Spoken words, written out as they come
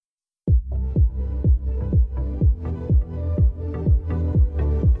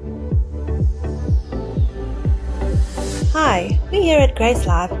Hi, we here at Grace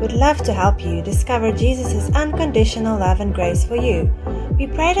Life would love to help you discover Jesus' unconditional love and grace for you. We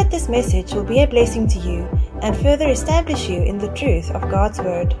pray that this message will be a blessing to you and further establish you in the truth of God's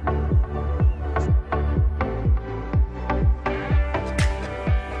Word.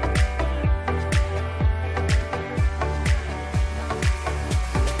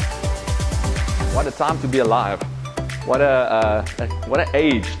 What a time to be alive. What an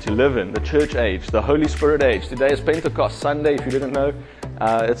age to live in, the church age, the Holy Spirit age. Today is Pentecost Sunday, if you didn't know.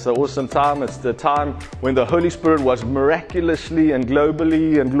 It's an awesome time. It's the time when the Holy Spirit was miraculously and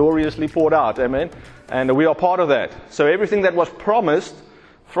globally and gloriously poured out. Amen. And we are part of that. So everything that was promised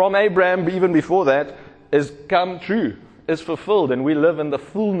from Abraham, even before that, is come true, is fulfilled. And we live in the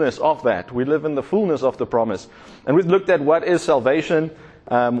fullness of that. We live in the fullness of the promise. And we've looked at what is salvation.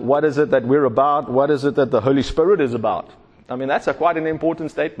 What is it that we're about? What is it that the Holy Spirit is about? I mean, that's quite an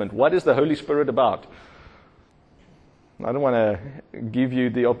important statement. What is the Holy Spirit about? I don't want to give you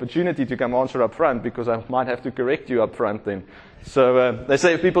the opportunity to come answer up front because I might have to correct you up front then. So they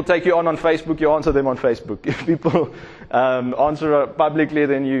say if people take you on Facebook, you answer them on Facebook. If people answer publicly,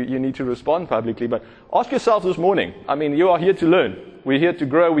 then you need to respond publicly. But ask yourself this morning. I mean, you are here to learn. We're here to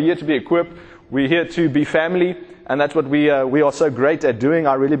grow. We're here to be equipped. We're here to be family. And that's what we are so great at doing.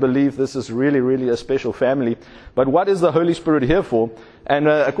 I really believe this is really, really a special family. But what is the Holy Spirit here for? And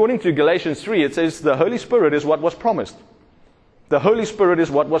according to Galatians 3, it says the Holy Spirit is what was promised. The Holy Spirit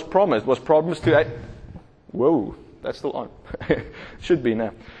is what was promised. Was promised to... Whoa, that's still on. Should be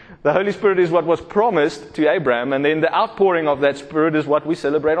now. The Holy Spirit is what was promised to Abraham. And then the outpouring of that Spirit is what we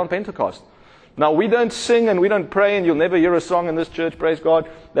celebrate on Pentecost. Now, we don't sing and we don't pray, and you'll never hear a song in this church, praise God,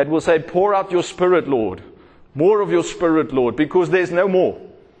 that will say, pour out your Spirit, Lord. More of your Spirit, Lord, because there's no more.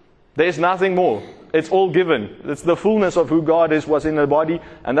 There's nothing more. It's all given. It's the fullness of who God is was in a body,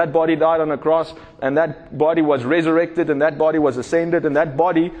 and that body died on a cross, and that body was resurrected, and that body was ascended, and that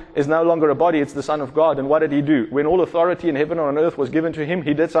body is no longer a body, it's the Son of God. And what did He do? When all authority in heaven and on earth was given to Him,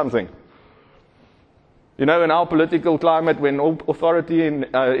 He did something. You know, in our political climate, when all authority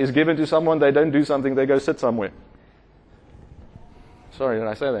is given to someone, they don't do something, they go sit somewhere. Sorry, did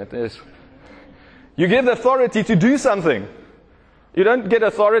I say that? Yes. You get the authority to do something. You don't get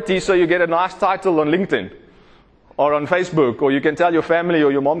authority so you get a nice title on LinkedIn or on Facebook, or you can tell your family or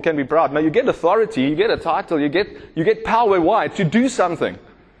your mom can be proud. No, you get authority, you get a title, you get power. Why? To do something.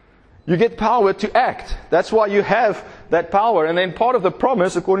 You get power to act. That's why you have that power. And then part of the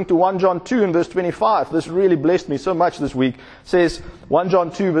promise, according to 1 John 2 and verse 25, this really blessed me so much this week, says 1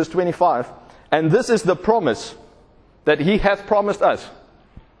 John 2 verse 25, and this is the promise that He hath promised us.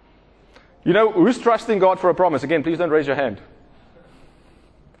 You know, who's trusting God for a promise? Again, please don't raise your hand.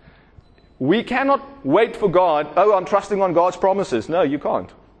 We cannot wait for God. Oh, I'm trusting on God's promises. No, you can't.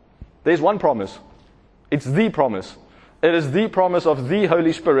 There's one promise. It's the promise. It is the promise of the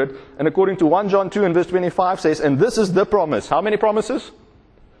Holy Spirit. And according to 1 John 2 and verse 25 says, and this is the promise. How many promises?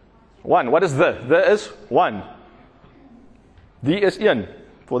 One. What is the? The is one. The is een.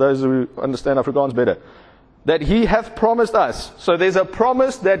 For those who understand Afrikaans better. That He hath promised us. So there's a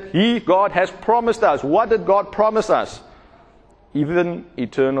promise that God has promised us. What did God promise us? Even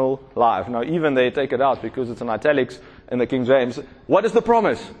eternal life. Now, even they take it out because it's in italics in the King James. What is the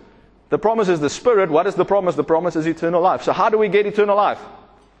promise? The promise is the Spirit. What is the promise? The promise is eternal life. So how do we get eternal life?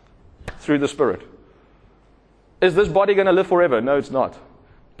 Through the Spirit. Is this body going to live forever? No, it's not.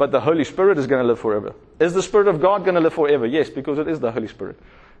 But the Holy Spirit is going to live forever. Is the Spirit of God going to live forever? Yes, because it is the Holy Spirit.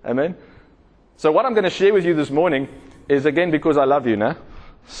 Amen? So what I'm going to share with you this morning is, again, because I love you now.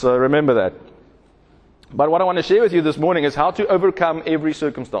 So remember that. But what I want to share with you this morning is how to overcome every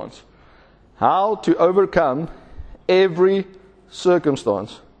circumstance. How to overcome every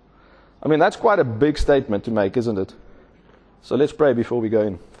circumstance. I mean, that's quite a big statement to make, isn't it? So let's pray before we go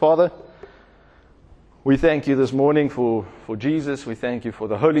in. Father, we thank you this morning for Jesus. We thank you for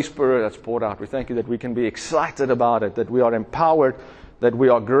the Holy Spirit that's poured out. We thank you that we can be excited about it, that we are empowered, that we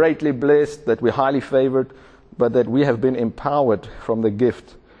are greatly blessed, that we're highly favored, but that we have been empowered from the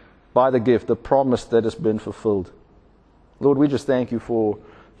gift, by the gift, the promise that has been fulfilled. Lord, we just thank you for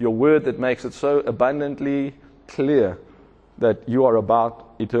your word that makes it so abundantly clear that you are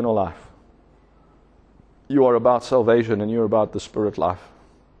about eternal life. You are about salvation and you're about the Spirit life.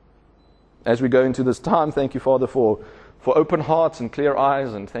 As we go into this time, thank you, Father, for open hearts and clear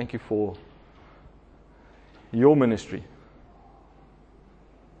eyes, and thank you for your ministry.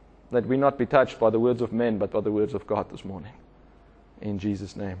 That we not be touched by the words of men, but by the words of God this morning. In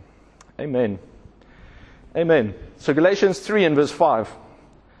Jesus' name. Amen. Amen. So Galatians 3 and verse 5.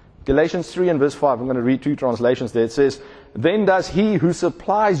 Galatians 3 and verse 5. I'm going to read two translations there. It says, then does He who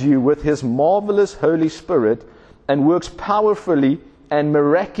supplies you with His marvelous Holy Spirit and works powerfully and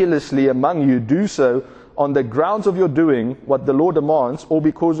miraculously among you, do so on the grounds of your doing what the law demands, or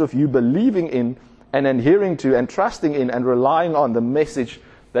because of you believing in and adhering to and trusting in and relying on the message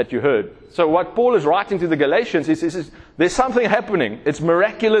that you heard. So what Paul is writing to the Galatians is there's something happening. It's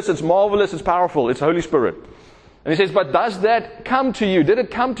miraculous, it's marvelous, it's powerful, it's Holy Spirit. And he says, but does that come to you? Did it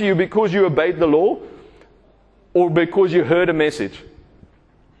come to you because you obeyed the law, or because you heard a message?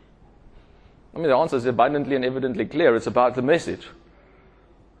 I mean, the answer is abundantly and evidently clear. It's about the message.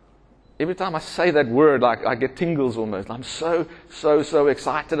 Every time I say that word, I get tingles almost. I'm so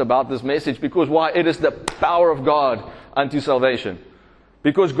excited about this message. Because why? It is the power of God unto salvation.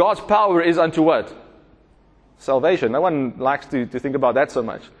 Because God's power is unto what? Salvation. No one likes to think about that so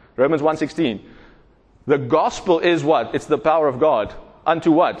much. Romans 1:16. The gospel is what? It's the power of God.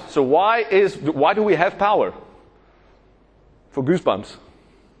 Unto what? So why do we have power? For goosebumps.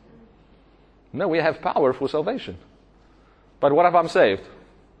 No, we have power for salvation. But what if I'm saved?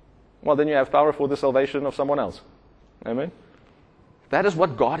 Well, then you have power for the salvation of someone else. Amen? That is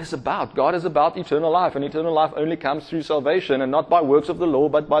what God is about. God is about eternal life, and eternal life only comes through salvation, and not by works of the law,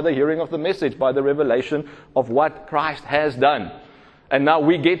 but by the hearing of the message, by the revelation of what Christ has done. And now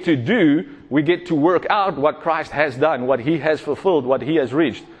we get to work out what Christ has done, what He has fulfilled, what He has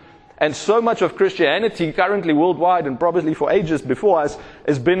reached. And so much of Christianity currently worldwide, and probably for ages before us,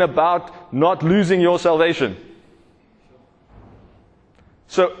 has been about not losing your salvation.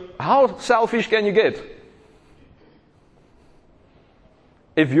 So how selfish can you get?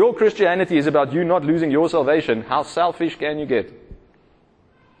 If your Christianity is about you not losing your salvation, how selfish can you get?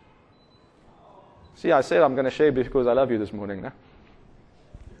 See, I said I'm going to share because I love you this morning. No?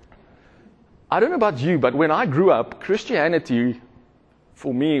 I don't know about you, but when I grew up, Christianity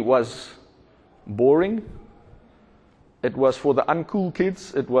for me was boring. It was for the uncool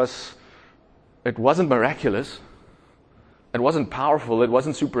kids. It wasn't miraculous. It wasn't powerful. It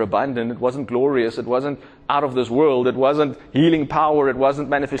wasn't super abundant. It wasn't glorious. It wasn't out of this world. It wasn't healing power. It wasn't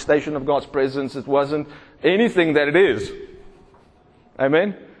manifestation of God's presence. It wasn't anything that it is.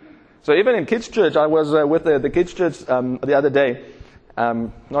 Amen? So even in kids' church, I was with the kids' church the other day.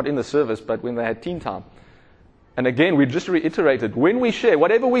 Not in the service, but when they had teen time. And again, we just reiterated, when we share,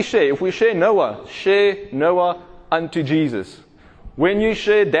 whatever we share, if we share Noah unto Jesus. When you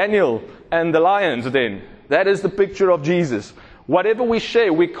share Daniel and the lions, then, that is the picture of Jesus. Whatever we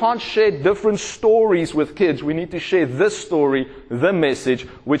share, we can't share different stories with kids. We need to share this story, the message,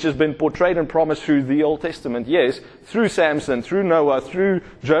 which has been portrayed and promised through the Old Testament. Yes, through Samson, through Noah, through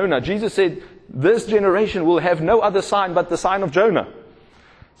Jonah. Jesus said, this generation will have no other sign but the sign of Jonah.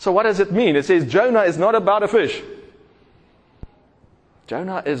 So what does it mean? It says Jonah is not about a fish.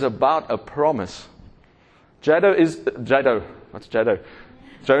 Jonah is about a promise. What's Jado?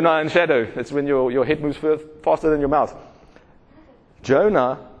 Jonah and shadow. It's when your head moves faster than your mouth.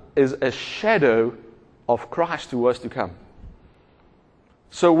 Jonah is a shadow of Christ who was to come.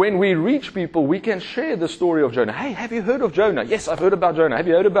 So when we reach people, we can share the story of Jonah. Hey, have you heard of Jonah? Yes, I've heard about Jonah. Have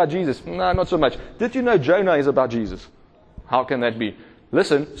you heard about Jesus? No, not so much. Did you know Jonah is about Jesus? How can that be?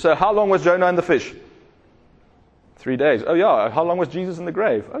 Listen, so how long was Jonah in the fish? 3 days. Oh yeah, how long was Jesus in the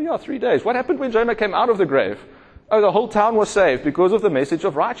grave? Oh yeah, 3 days. What happened when Jonah came out of the grave? Oh, the whole town was saved because of the message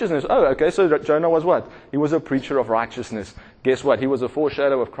of righteousness. Oh, okay, so Jonah was what? He was a preacher of righteousness. Guess what? He was a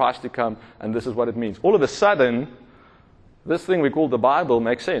foreshadow of Christ to come, and this is what it means. All of a sudden, this thing we call the Bible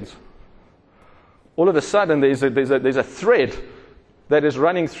makes sense. All of a sudden, there's a thread that is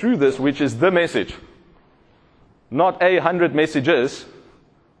running through this, which is the message. Not 100 messages,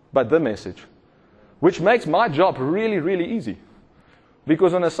 but the message. Which makes my job really, really easy.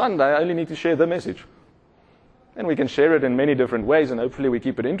 Because on a Sunday, I only need to share the message. And we can share it in many different ways, and hopefully we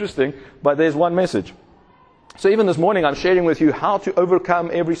keep it interesting, but there's one message. So even this morning, I'm sharing with you how to overcome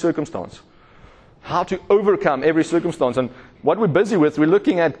every circumstance. How to overcome every circumstance. And what we're busy with, we're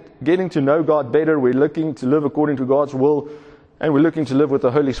looking at getting to know God better, we're looking to live according to God's will, and we're looking to live with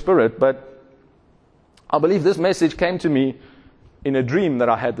the Holy Spirit. But I believe this message came to me in a dream that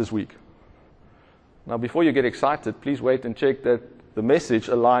I had this week. Now, before you get excited, please wait and check that the message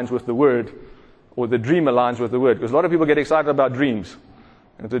aligns with the Word, or the dream aligns with the Word. Because a lot of people get excited about dreams.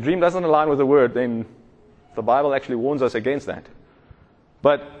 And if the dream doesn't align with the Word, then the Bible actually warns us against that.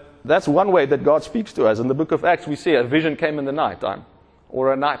 But that's one way that God speaks to us. In the book of Acts, we see a vision came in the night time,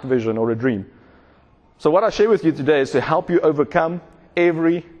 or a night vision, or a dream. So what I share with you today is to help you overcome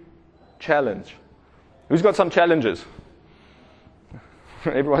every challenge. Who's got some challenges?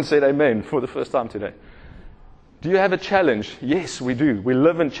 Everyone said amen for the first time today. Do you have a challenge? Yes, we do. We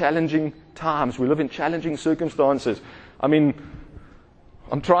live in challenging times. We live in challenging circumstances. I mean,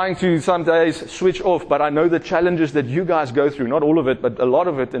 I'm trying to some days switch off, but I know the challenges that you guys go through, not all of it, but a lot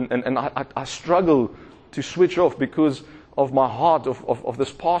of it, and I struggle to switch off because of my heart, of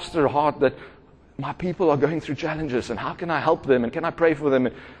this pastor heart, that my people are going through challenges, and how can I help them, and can I pray for them?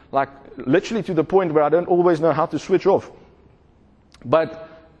 And like literally to the point where I don't always know how to switch off. But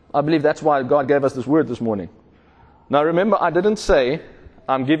I believe that's why God gave us this word this morning. Now remember, I didn't say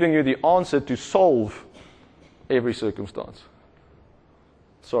I'm giving you the answer to solve every circumstance.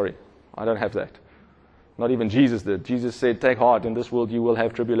 Sorry, I don't have that. Not even Jesus did. Jesus said, take heart, in this world you will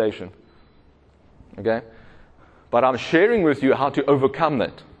have tribulation. Okay? But I'm sharing with you how to overcome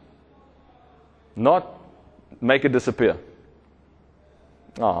that. Not make it disappear.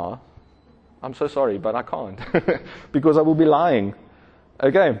 I'm so sorry, but I can't. Because I will be lying.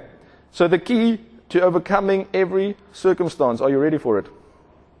 Okay? So the key to overcoming every circumstance. Are you ready for it?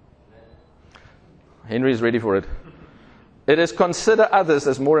 Henry is ready for it. It is consider others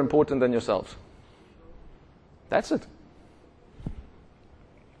as more important than yourselves. That's it.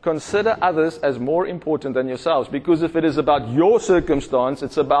 Consider others as more important than yourselves. Because if it is about your circumstance,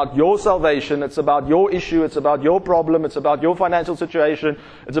 it's about your salvation, it's about your issue, it's about your problem, it's about your financial situation,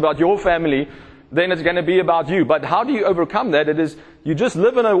 it's about your family, then it's going to be about you. But how do you overcome that? It is, you just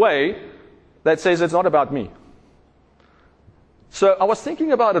live in a way that says it's not about me. So I was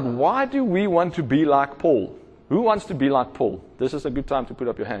thinking about it. Why do we want to be like Paul? Who wants to be like Paul? This is a good time to put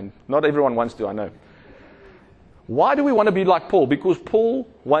up your hand. Not everyone wants to, I know. Why do we want to be like Paul? Because Paul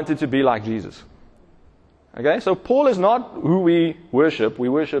wanted to be like Jesus. Okay, so Paul is not who we worship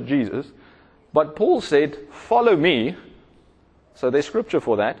Jesus. But Paul said, follow me, so there's scripture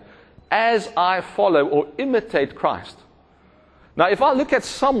for that, as I follow or imitate Christ. Now if I look at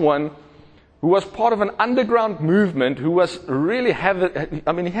someone who was part of an underground movement, who was really he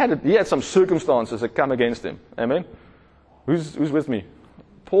had some circumstances that come against him. Amen? Who's with me?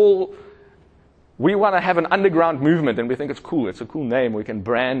 Paul. We want to have an underground movement, and we think it's cool. It's a cool name. We can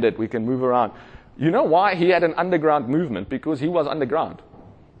brand it. We can move around. You know why he had an underground movement? Because he was underground.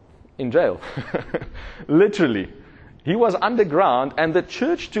 In jail. Literally. He was underground, and the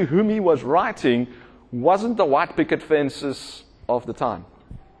church to whom he was writing wasn't the white picket fences of the time.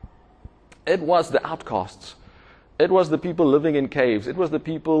 It was the outcasts. It was the people living in caves. It was the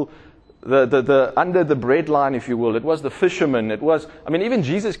people the under the bread line, if you will. It was the fishermen. It was, even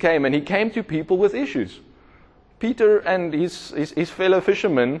Jesus came, and he came to people with issues. Peter and his fellow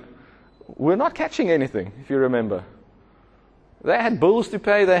fishermen were not catching anything, if you remember. They had bills to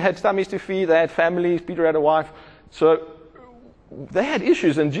pay. They had stomachs to feed. They had families. Peter had a wife. So they had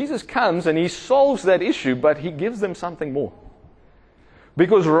issues, and Jesus comes and he solves that issue, but he gives them something more.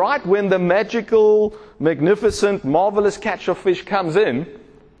 Because right when the magical, magnificent, marvelous catch of fish comes in,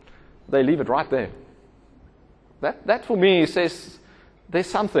 they leave it right there. That for me says there's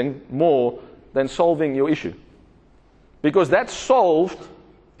something more than solving your issue. Because that solved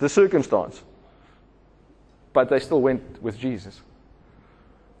the circumstance. But they still went with Jesus.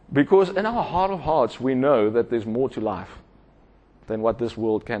 Because in our heart of hearts, we know that there's more to life than what this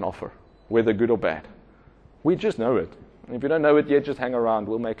world can offer, whether good or bad. We just know it. And if you don't know it yet, just hang around.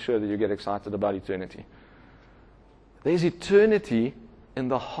 We'll make sure that you get excited about eternity. There's eternity in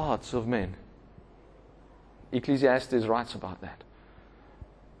the hearts of men. Ecclesiastes writes about that.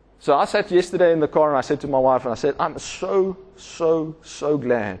 So I sat yesterday in the car and I said to my wife, and I said, I'm so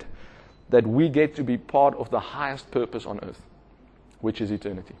glad that we get to be part of the highest purpose on earth, which is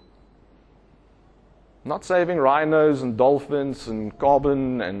eternity. Not saving rhinos and dolphins and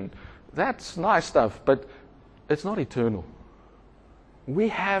carbon, and that's nice stuff, but it's not eternal. We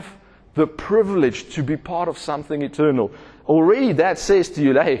have the privilege to be part of something eternal. Already that says to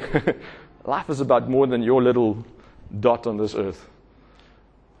you, hey, life is about more than your little dot on this earth.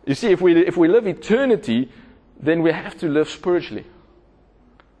 You see, if we live eternity, then we have to live spiritually.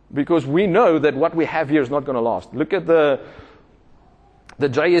 Because we know that what we have here is not going to last. Look at the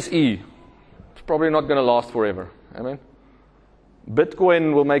JSE. It's probably not going to last forever. Amen.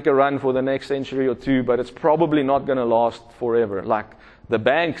 Bitcoin will make a run for the next century or two, but it's probably not going to last forever. Like the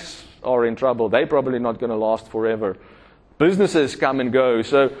banks are in trouble. They're probably not going to last forever. Businesses come and go.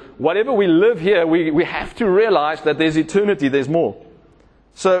 So whatever we live here, we have to realize that there's eternity, there's more.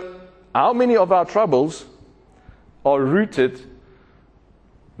 So how many of our troubles are rooted,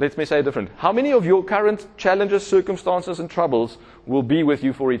 let me say it different. How many of your current challenges, circumstances, and troubles will be with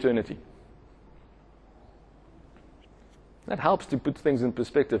you for eternity? That helps to put things in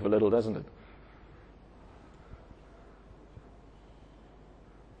perspective a little, doesn't it?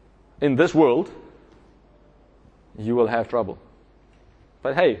 In this world, you will have trouble.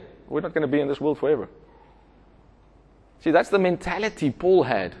 But hey, we're not going to be in this world forever. See, that's the mentality Paul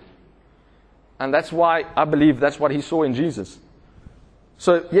had. And that's why I believe that's what he saw in Jesus.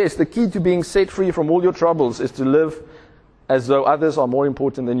 So, yes, the key to being set free from all your troubles is to live as though others are more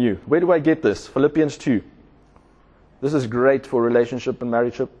important than you. Where do I get this? Philippians 2. This is great for relationship and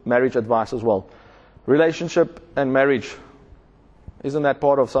marriage advice as well. Relationship and marriage. Isn't that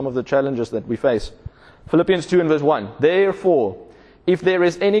part of some of the challenges that we face? Philippians 2 and verse 1. Therefore, if there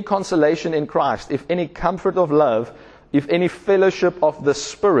is any consolation in Christ, if any comfort of love, if any fellowship of the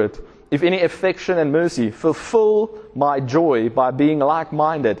Spirit, if any affection and mercy, fulfill my joy by being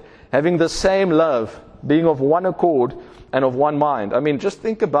like-minded, having the same love, being of one accord and of one mind. I mean, just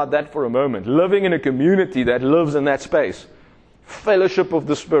think about that for a moment. Living in a community that lives in that space. Fellowship of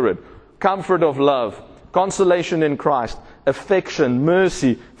the Spirit, comfort of love, consolation in Christ, affection,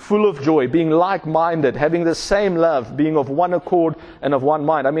 mercy, full of joy, being like-minded, having the same love, being of one accord and of one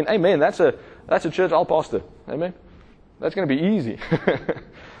mind. I mean, amen, that's a church I'll pastor. Amen. That's going to be easy.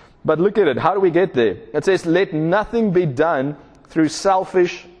 But look at it. How do we get there? It says, let nothing be done through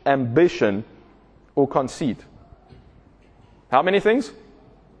selfish ambition or conceit. How many things?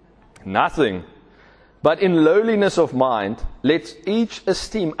 Nothing. But in lowliness of mind, let each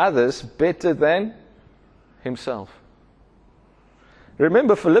esteem others better than himself.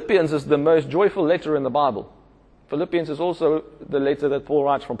 Remember, Philippians is the most joyful letter in the Bible. Philippians is also the letter that Paul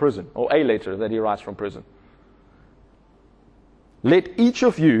writes from prison, or a letter that he writes from prison. Let each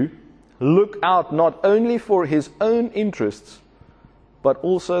of you look out not only for his own interests, but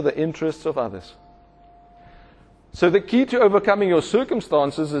also the interests of others. So the key to overcoming your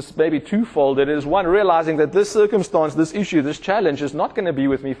circumstances is maybe twofold. It is one, realizing that this circumstance, this issue, this challenge is not going to be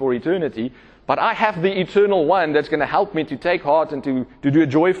with me for eternity, but I have the eternal one that's going to help me to take heart and to do it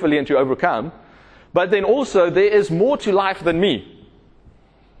joyfully and to overcome. But then also there is more to life than me.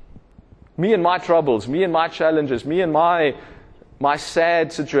 Me and my troubles, me and my challenges, me and my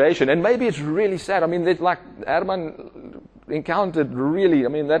sad situation. And maybe it's really sad. I mean, like Herman encountered really,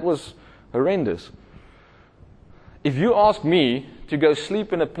 that was horrendous. If you ask me to go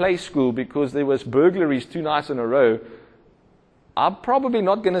sleep in a play school because there was burglaries 2 nights in a row, I'm probably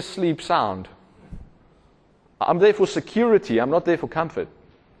not going to sleep sound. I'm there for security. I'm not there for comfort.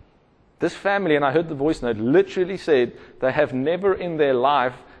 This family, and I heard the voice note, literally said they have never in their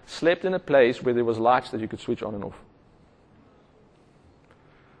life slept in a place where there was lights that you could switch on and off.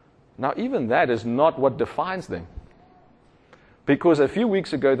 Now, even that is not what defines them. Because a few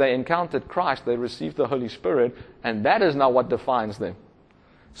weeks ago they encountered Christ, they received the Holy Spirit, and that is now what defines them.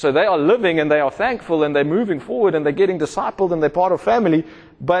 So they are living and they are thankful and they're moving forward and they're getting discipled and they're part of family,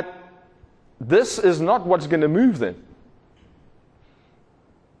 but this is not what's going to move them.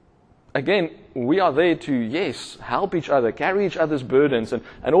 Again, we are there to, yes, help each other, carry each other's burdens,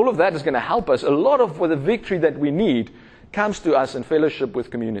 and all of that is going to help us. A lot of the victory that we need comes to us in fellowship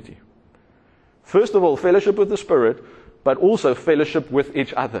with community. First of all, fellowship with the Spirit, but also fellowship with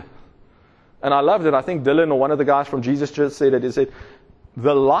each other. And I loved it. I think Dylan or one of the guys from Jesus Church said it. He said,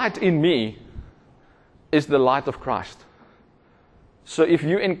 the light in me is the light of Christ. So if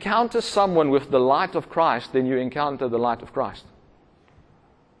you encounter someone with the light of Christ, then you encounter the light of Christ.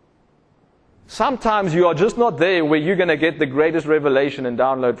 Sometimes you are just not there where you're going to get the greatest revelation and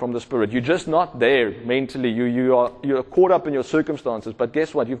download from the Spirit. You're just not there mentally. You're caught up in your circumstances. But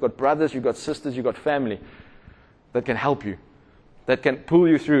guess what? You've got brothers, you've got sisters, you've got family that can help you, that can pull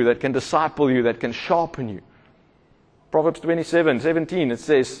you through, that can disciple you, that can sharpen you. Proverbs 27:17, it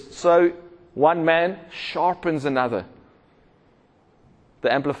says, so one man sharpens another.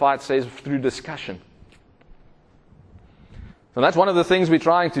 The Amplified says through discussion. So that's one of the things we're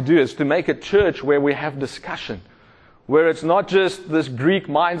trying to do, is to make a church where we have discussion, where it's not just this Greek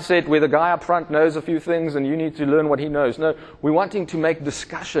mindset where the guy up front knows a few things and you need to learn what he knows. No, we're wanting to make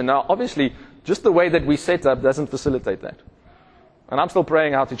discussion. Now, obviously, just the way that we set up doesn't facilitate that. And I'm still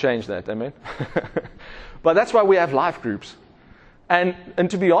praying how to change that, amen? But that's why we have life groups. And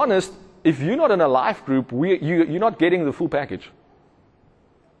to be honest, if you're not in a life group, you're not getting the full package.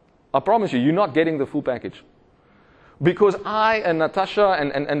 I promise you're not getting the full package. Because I and Natasha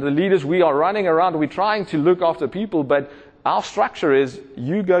and the leaders, we are running around, we're trying to look after people, but our structure is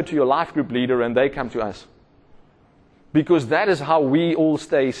you go to your life group leader and they come to us. Because that is how we all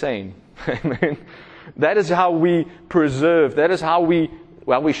stay sane. Amen. That is how we preserve. That is how we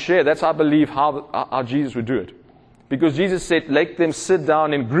share. That's, I believe, how Jesus would do it. Because Jesus said, let them sit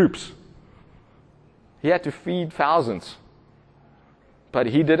down in groups. He had to feed thousands. But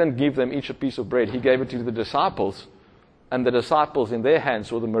he didn't give them each a piece of bread. He gave it to the disciples. And the disciples in their hands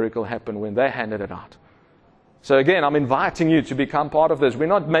saw the miracle happen when they handed it out. So again, I'm inviting you to become part of this. We're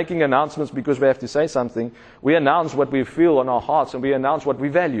not making announcements because we have to say something. We announce what we feel on our hearts, and we announce what we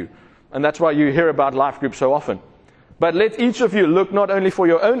value. And that's why you hear about life groups so often. But let each of you look not only for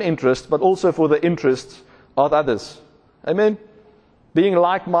your own interests, but also for the interests of others. Amen? Being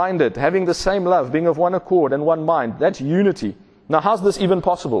like-minded, having the same love, being of one accord and one mind. That's unity. Now, how's this even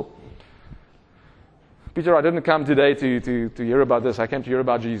possible? Peter, I didn't come today to hear about this. I came to hear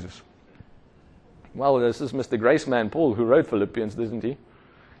about Jesus. Well, this is Mr. Graceman Paul who wrote Philippians, isn't he?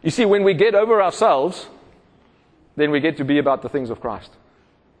 You see, when we get over ourselves, then we get to be about the things of Christ.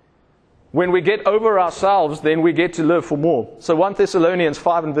 When we get over ourselves, then we get to live for more. So 1 Thessalonians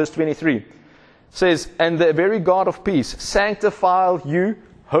 5 and verse 23 says, and the very God of peace sanctify you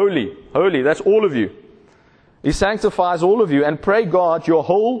wholly. Holy, that's all of you. He sanctifies all of you, and pray God your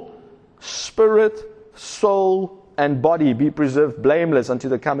whole spirit, soul, and body be preserved blameless unto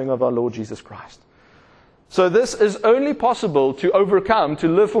the coming of our Lord Jesus Christ. So this is only possible to overcome, to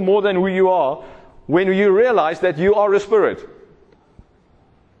live for more than who you are, when you realize that you are a spirit.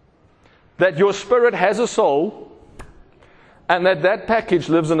 That your spirit has a soul, and that package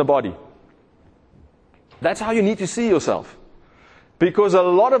lives in a body. That's how you need to see yourself. Because a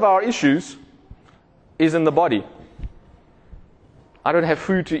lot of our issues is in the body. I don't have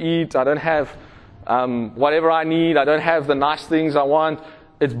food to eat. I don't have whatever I need. I don't have the nice things I want.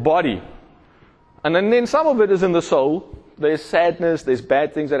 It's body. And then some of it is in the soul. There's sadness. There's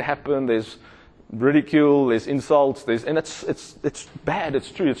bad things that happen. There's ridicule. There's insults. And it's bad.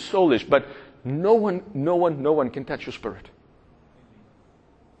 It's true. It's soulish. But no one can touch your spirit.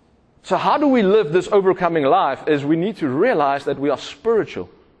 So how do we live this overcoming life? Is we need to realize that we are spiritual.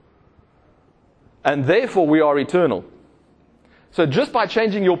 And therefore we are eternal. So just by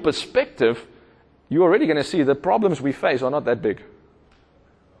changing your perspective, you're already going to see the problems we face are not that big.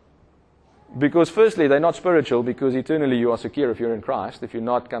 Because firstly, they're not spiritual, because eternally you are secure if you're in Christ. If you're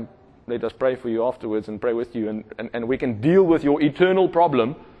not, come, let us pray for you afterwards and pray with you. And we can deal with your eternal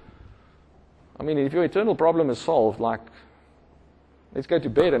problem. I mean, if your eternal problem is solved, like, let's go to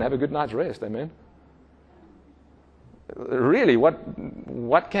bed and have a good night's rest. Amen? Really,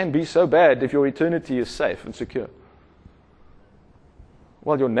 what can be so bad if your eternity is safe and secure?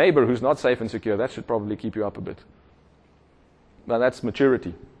 Well, your neighbor who's not safe and secure, that should probably keep you up a bit. Now, that's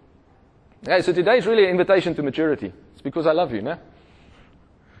maturity. Okay, so today is really an invitation to maturity. It's because I love you, no?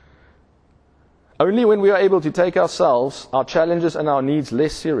 Only when we are able to take ourselves, our challenges and our needs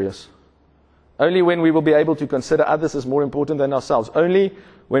less serious. Only when we will be able to consider others as more important than ourselves. Only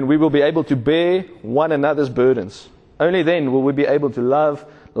when we will be able to bear one another's burdens. Only then will we be able to love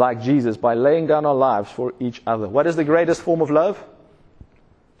like Jesus, by laying down our lives for each other. What is the greatest form of love?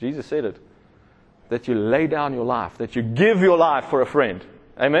 Jesus said it. That you lay down your life. That you give your life for a friend.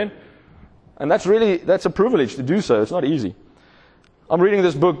 Amen? And that's a privilege to do so. It's not easy. I'm reading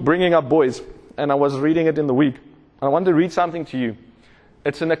this book, Bringing Up Boys, and I was reading it in the week. I want to read something to you.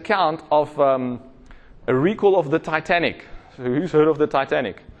 It's an account of a recall of the Titanic. So who's heard of the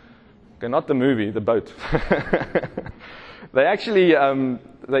Titanic? Okay, not the movie, the boat. They actually,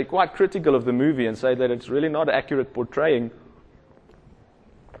 they're quite critical of the movie and say that it's really not an accurate portraying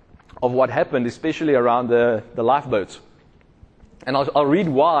of what happened, especially around the lifeboats. And I'll read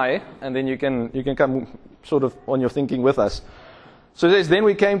why, and then you can come sort of on your thinking with us. So it says, then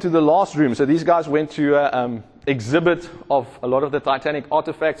we came to the last room. So these guys went to exhibit of a lot of the Titanic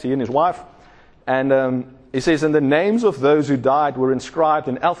artifacts, he and his wife. And it says, and the names of those who died were inscribed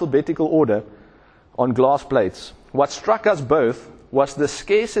in alphabetical order on glass plates. What struck us both was the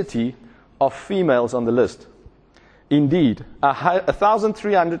scarcity of females on the list. Indeed,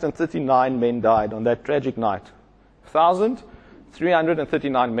 1,339 men died on that tragic night.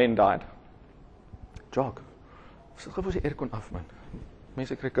 1,339 men died. Jock, sit gou vir die aircon af, man.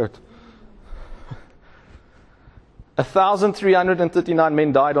 Mense kry koud. 1,339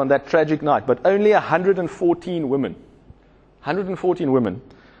 men died on that tragic night, but only 114 women. 114 women.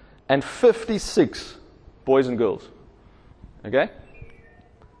 And 56 boys and girls. Okay?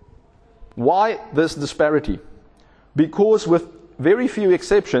 Why this disparity? Because with very few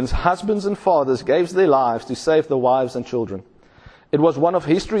exceptions, husbands and fathers gave their lives to save the wives and children. It was one of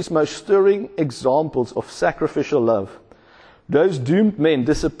history's most stirring examples of sacrificial love. Those doomed men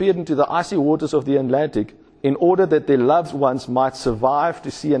disappeared into the icy waters of the Atlantic in order that their loved ones might survive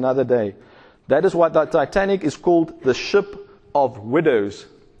to see another day. That is why the Titanic is called the ship of widows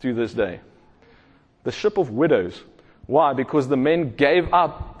to this day. The ship of widows. Why? Because the men gave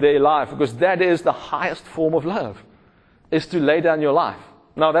up their life. Because that is the highest form of love, is to lay down your life.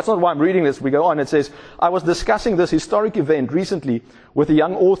 Now, that's not why I'm reading this. We go on. It says, I was discussing this historic event recently with a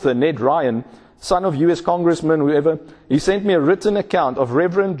young author, Ned Ryan, son of US Congressman, whoever, he sent me a written account of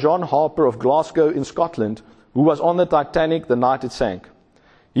Reverend John Harper of Glasgow in Scotland, who was on the Titanic the night it sank.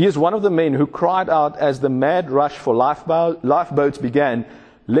 He is one of the men who cried out as the mad rush for lifeboats began,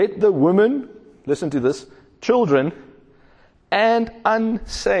 "Let the women," listen to this, "children and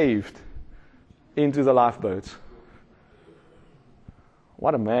unsaved into the lifeboats."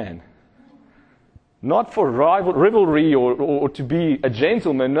 What a man. Not for rivalry or to be a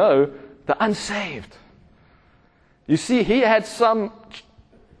gentleman, no, the unsaved. You see, he had some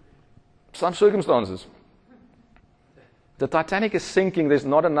circumstances. The Titanic is sinking, there's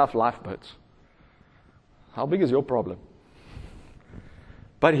not enough lifeboats. How big is your problem?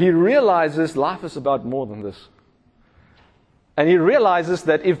 But he realizes life is about more than this. And he realizes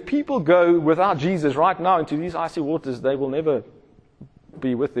that if people go without Jesus right now into these icy waters, they will never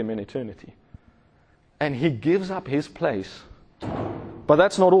be with him in eternity. And he gives up his place. But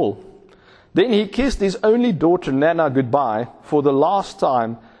that's not all. Then he kissed his only daughter Nana goodbye for the last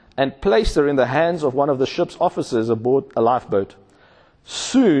time and placed her in the hands of one of the ship's officers aboard a lifeboat.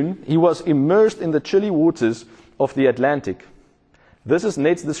 Soon he was immersed in the chilly waters of the Atlantic. This is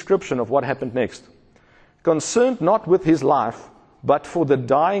Ned's description of what happened next. Concerned not with his life, but for the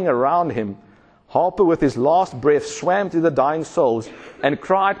dying around him, Harper with his last breath swam to the dying souls and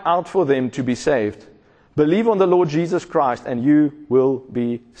cried out for them to be saved. "Believe on the Lord Jesus Christ and you will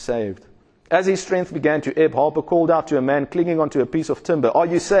be saved." As his strength began to ebb, Harper called out to a man clinging onto a piece of timber, "Are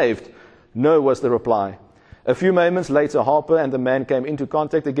you saved?" "No," was the reply. A few moments later, Harper and the man came into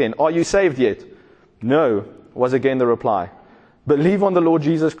contact again. "Are you saved yet?" "No," was again the reply. "Believe on the Lord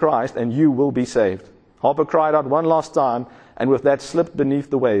Jesus Christ and you will be saved." Harper cried out one last time and with that slipped beneath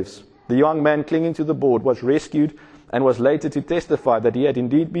the waves. The young man clinging to the board was rescued and was later to testify that he had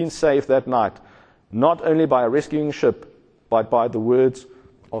indeed been saved that night, not only by a rescuing ship, but by the words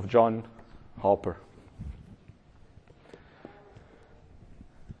of John Harper.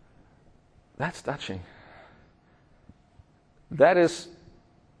 That's touching. That is,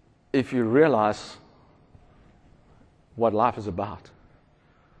 if you realize what life is about.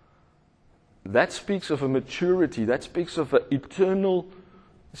 That speaks of a maturity, that speaks of an eternal.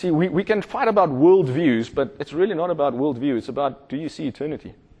 See, we can fight about worldviews, but it's really not about worldview, it's about, do you see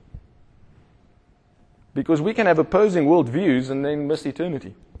eternity? Because we can have opposing worldviews and then miss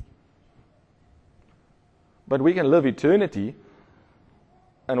eternity. But we can live eternity,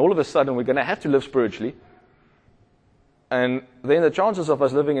 and all of a sudden we're going to have to live spiritually, and then the chances of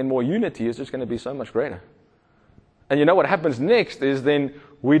us living in more unity is just going to be so much greater. And you know what happens next is then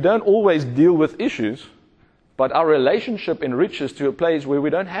we don't always deal with issues, but our relationship enriches to a place where we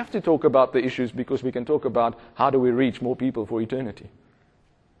don't have to talk about the issues because we can talk about how do we reach more people for eternity.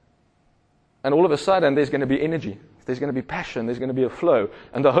 And all of a sudden there's going to be energy, there's going to be passion, there's going to be a flow,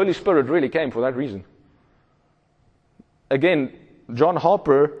 and the Holy Spirit really came for that reason. Again, John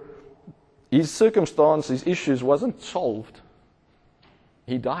Harper, his circumstance, his issues wasn't solved.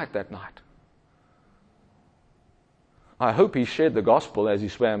 He died that night. I hope he shared the gospel as he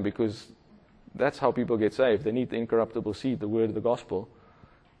swam, because that's how people get saved. They need the incorruptible seed, the word of the gospel.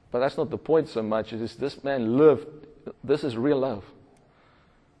 But that's not the point so much. It is this man lived. This is real love.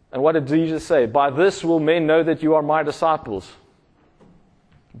 And what did Jesus say? "By this will men know that you are my disciples,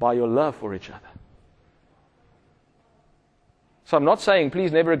 by your love for each other." So I'm not saying,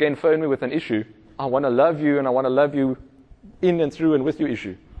 please never again phone me with an issue. I want to love you, and I want to love you in and through and with your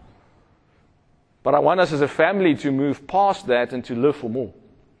issue. But I want us as a family to move past that and to live for more.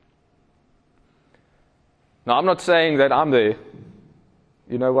 Now, I'm not saying that I'm there.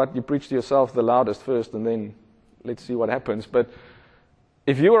 You know what? You preach to yourself the loudest first, and then let's see what happens. But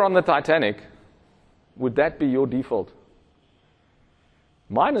if you were on the Titanic, would that be your default?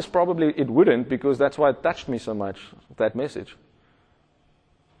 Mine is probably it wouldn't, because that's why it touched me so much, that message.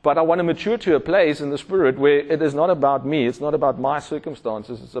 But I want to mature to a place in the Spirit where it is not about me, it's not about my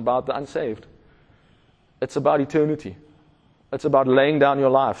circumstances, it's about the unsaved. It's about eternity. It's about laying down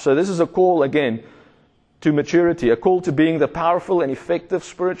your life. So this is a call again to maturity, a call to being the powerful and effective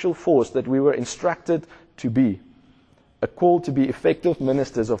spiritual force that we were instructed to be. A call to be effective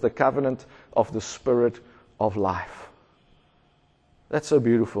ministers of the covenant of the Spirit of life. That's so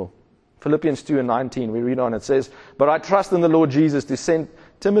beautiful. Philippians 2:19, we read on, it says, "But I trust in the Lord Jesus to send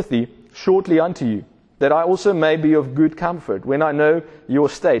Timothy shortly unto you, that I also may be of good comfort when I know your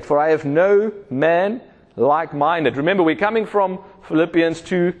state. For I have no man like-minded." Remember, we're coming from Philippians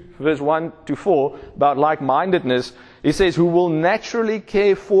 2, verse 1 to 4, about like-mindedness. He says, "Who will naturally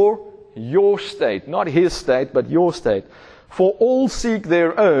care for your state," not his state, but your state. "For all seek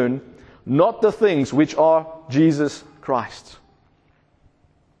their own, not the things which are Jesus Christ's."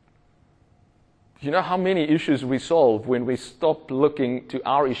 You know how many issues we solve when we stop looking to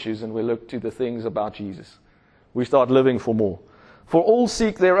our issues and we look to the things about Jesus. We start living for more. For all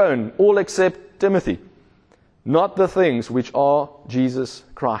seek their own, all except Timothy, not the things which are Jesus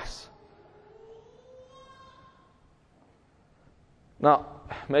Christ. Now,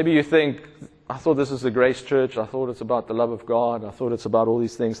 maybe you think, I thought this is a grace church. I thought it's about the love of God. I thought it's about all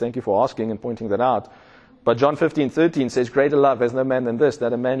these things. Thank you for asking and pointing that out. But John 15:13 says, greater love has no man than this,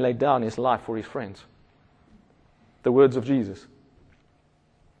 that a man laid down his life for his friends. The words of Jesus.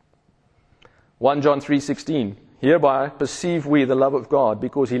 1 John 3:16, hereby perceive we the love of God,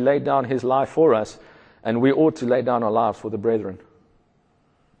 because he laid down his life for us, and we ought to lay down our lives for the brethren.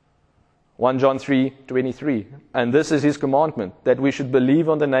 1 John 3:23, and this is his commandment, that we should believe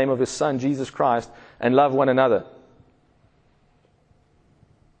on the name of his Son, Jesus Christ, and love one another.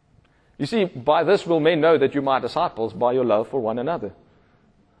 You see, by this will men know that you are my disciples, by your love for one another,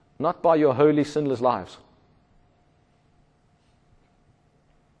 not by your holy, sinless lives.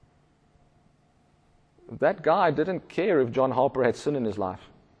 That guy didn't care if John Harper had sin in his life.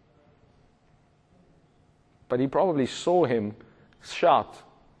 But he probably saw him shout,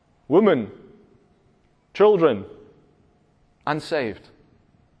 women, children, unsaved,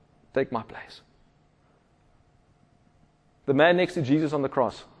 take my place. The man next to Jesus on the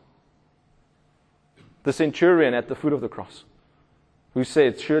cross, the centurion at the foot of the cross, who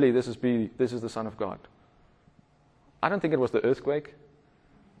said, surely this is the Son of God. I don't think it was the earthquake.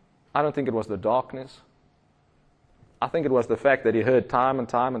 I don't think it was the darkness. I think it was the fact that he heard time and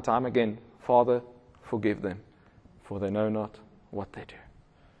time and time again, Father, forgive them, for they know not what they do.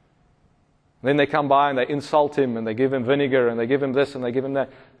 Then they come by and they insult him and they give him vinegar and they give him this and they give him that.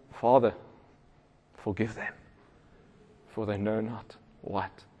 Father, forgive them, for they know not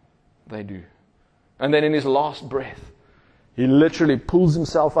what they do. And then in his last breath, he literally pulls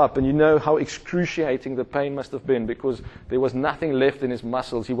himself up, and you know how excruciating the pain must have been, because there was nothing left in his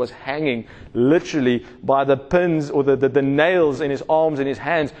muscles. He was hanging literally by the pins or the nails in his arms and his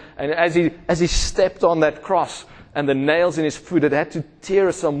hands. And as he stepped on that cross and the nails in his foot, it had to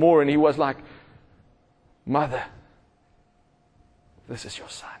tear some more. And he was like, Mother, this is your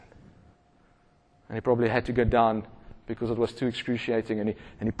Son. And he probably had to go down because it was too excruciating. And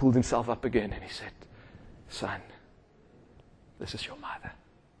he pulled himself up again and he said, Son, this is your mother.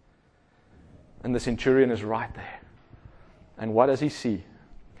 And the centurion is right there. And what does he see?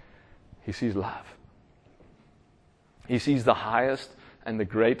 He sees love. He sees the highest and the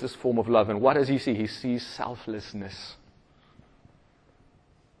greatest form of love. And what does he see? He sees selflessness.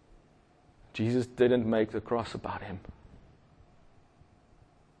 Jesus didn't make the cross about him.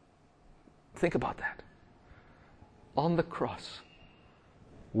 Think about that. On the cross,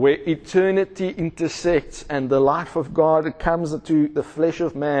 where eternity intersects and the life of God comes into the flesh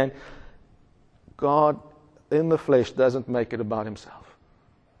of man, God in the flesh doesn't make it about himself.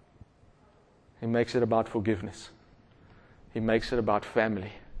 He makes it about forgiveness. He makes it about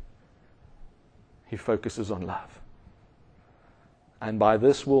family. He focuses on love. And by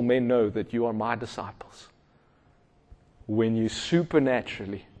this will men know that you are my disciples, when you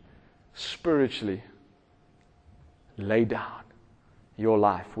supernaturally, spiritually lay down your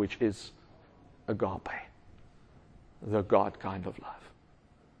life, which is agape, the God kind of love.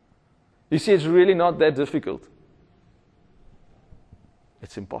 You see, it's really not that difficult.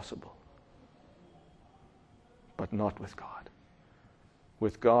 It's impossible. But not with God.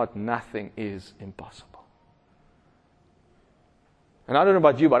 With God, nothing is impossible. And I don't know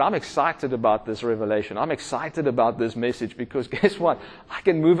about you, but I'm excited about this revelation. I'm excited about this message, because guess what? I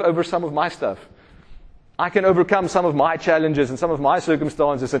can move over some of my stuff. I can overcome some of my challenges and some of my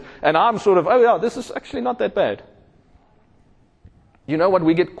circumstances. And I'm sort of, oh yeah, this is actually not that bad. You know what?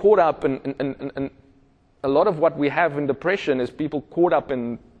 We get caught up in a lot of what we have in depression is people caught up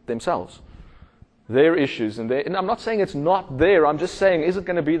in themselves, their issues. And I'm not saying it's not there. I'm just saying, is it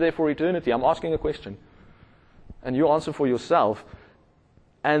going to be there for eternity? I'm asking a question. And you answer for yourself.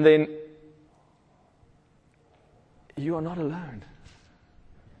 And then you are not alone.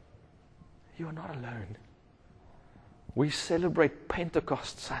 You are not alone. We celebrate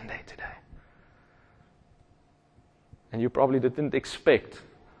Pentecost Sunday today. And you probably didn't expect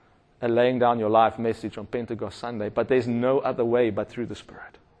a laying down your life message on Pentecost Sunday, but there's no other way but through the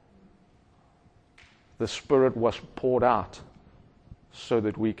Spirit. The Spirit was poured out so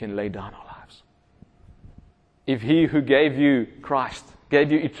that we can lay down our lives. If He who gave you Christ,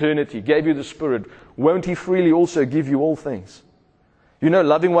 gave you eternity, gave you the Spirit, won't He freely also give you all things? You know,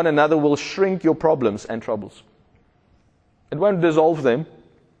 loving one another will shrink your problems and troubles. It won't dissolve them.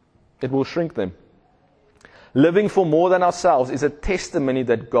 It will shrink them. Living for more than ourselves is a testimony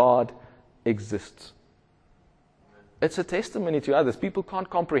that God exists. It's a testimony to others. People can't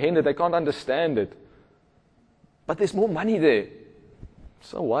comprehend it. They can't understand it. But there's more money there.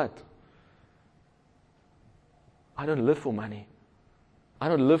 So what? I don't live for money. I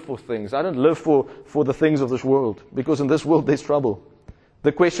don't live for things. I don't live for the things of this world. Because in this world there's trouble.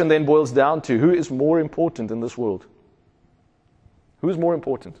 The question then boils down to, who is more important in this world? Who is more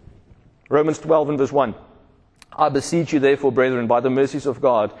important? Romans 12 and verse 1. I beseech you therefore, brethren, by the mercies of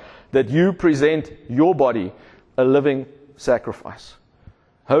God, that you present your body a living sacrifice.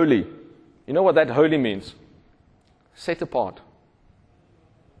 Holy. You know what that holy means? Set apart.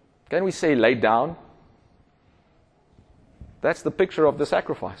 Can we say laid down? That's the picture of the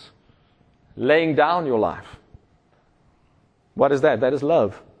sacrifice. Laying down your life. What is that? That is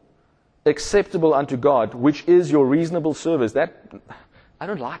love. Acceptable unto God, which is your reasonable service. I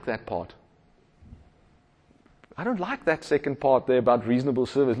don't like that part. I don't like that second part there about reasonable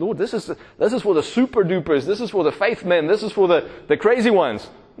service. Lord, this is for the super dupers. This is for the faith men. This is for the crazy ones.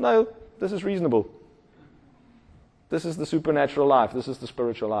 No, this is reasonable. This is the supernatural life. This is the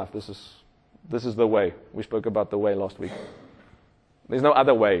spiritual life. This is the way. We spoke about the way last week. There's no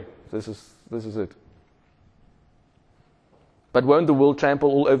other way. This is it. But won't the world trample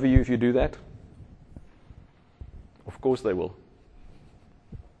all over you if you do that? Of course they will.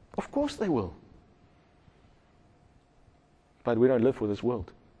 Of course they will. But we don't live for this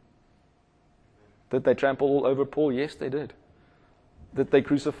world. Did they trample all over Paul? Yes, they did. Did they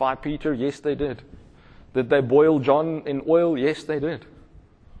crucify Peter? Yes, they did. Did they boil John in oil? Yes, they did.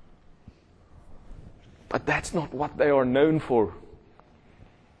 But that's not what they are known for.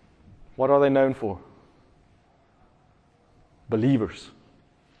 What are they known for? Believers.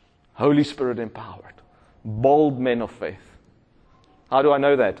 Holy Spirit empowered. Bold men of faith. How do I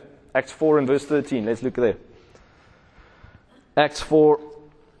know that? Acts 4 and verse 13. Let's look there. Acts 4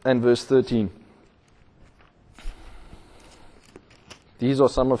 and verse 13. These are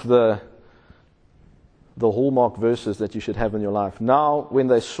some of the hallmark verses that you should have in your life. Now, when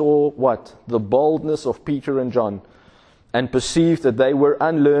they saw what? The boldness of Peter and John, and perceived that they were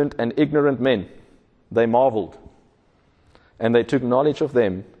unlearned and ignorant men, they marveled. And they took knowledge of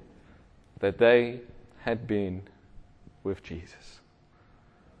them that they had been with Jesus.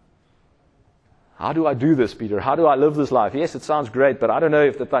 How do I do this, Peter? How do I live this life? Yes, it sounds great, but I don't know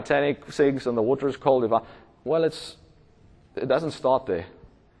if the Titanic sinks and the water is cold. It doesn't start there.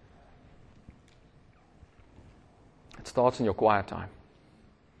 It starts in your quiet time.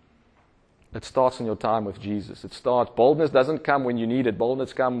 It starts in your time with Jesus. Boldness doesn't come when you need it.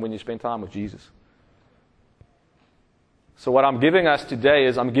 Boldness comes when you spend time with Jesus. So what I'm giving us today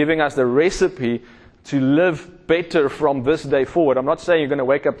is I'm giving us the recipe to live better from this day forward. I'm not saying you're going to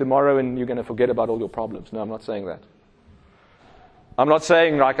wake up tomorrow and you're going to forget about all your problems. No, I'm not saying that. I'm not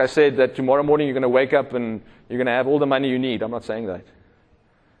saying, like I said, that tomorrow morning you're going to wake up and you're going to have all the money you need. I'm not saying that.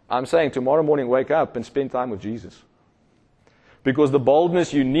 I'm saying tomorrow morning wake up and spend time with Jesus. Because the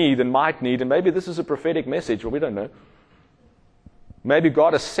boldness you need and might need, and maybe this is a prophetic message, or we don't know. Maybe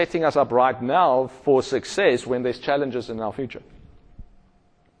God is setting us up right now for success when there's challenges in our future.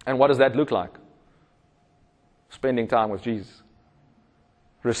 And what does that look like? Spending time with Jesus.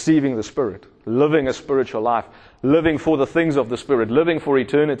 Receiving the Spirit. Living a spiritual life. Living for the things of the Spirit. Living for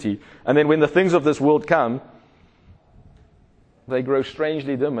eternity. And then when the things of this world come, they grow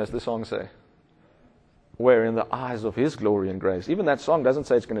strangely dim, as the song says. Where in the eyes of His glory and grace. Even that song doesn't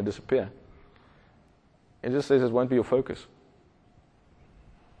say it's going to disappear. It just says it won't be your focus.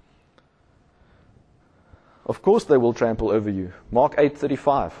 Of course they will trample over you. Mark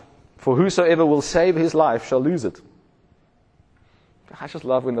 8:35. For whosoever will save his life shall lose it. I just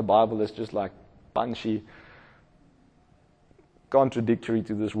love when the Bible is just like punchy, contradictory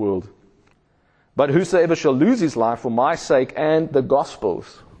to this world. But whosoever shall lose his life for my sake and the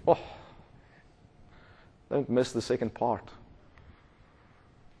gospel's. Oh, don't miss the second part.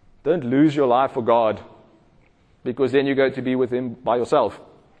 Don't lose your life for God, because then you go to be with Him by yourself.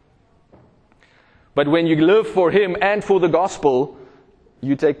 But when you live for Him and for the gospel,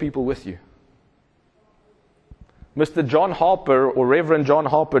 you take people with you. Mr. John Harper, or Reverend John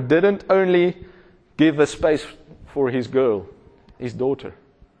Harper, didn't only give a space for his girl, his daughter.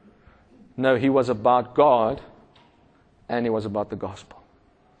 No, he was about God and he was about the gospel.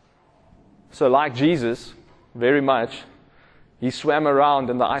 So like Jesus, very much, he swam around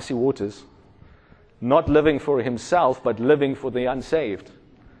in the icy waters, not living for himself, but living for the unsaved,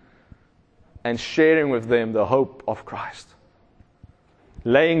 and sharing with them the hope of Christ.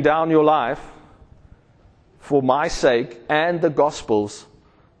 Laying down your life for my sake and the gospel's,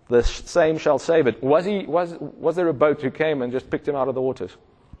 the same shall save it. Was there a boat who came and just picked him out of the waters?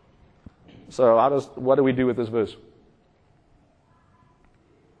 So what do we do with this verse?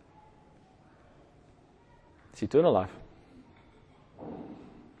 It's eternal life.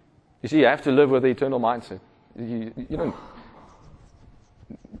 You see, you have to live with the eternal mindset. You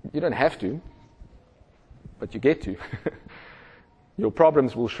don't have to, but you get to. Your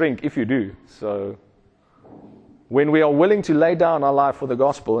problems will shrink if you do. So when we are willing to lay down our life for the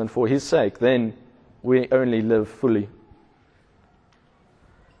gospel and for His sake, then we only live fully.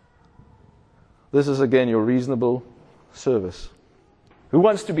 This is again your reasonable service. Who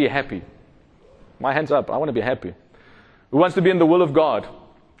wants to be happy? My hand's up. I want to be happy. Who wants to be in the will of God?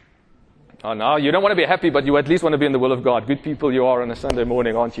 Oh no, you don't want to be happy, but you at least want to be in the will of God. Good people you are on a Sunday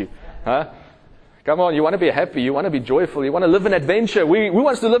morning, aren't you? Huh? Come on, you want to be happy, you want to be joyful, you want to live in adventure. Who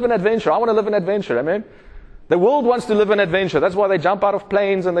wants to live in adventure? I want to live in adventure, amen? The world wants to live in adventure. That's why they jump out of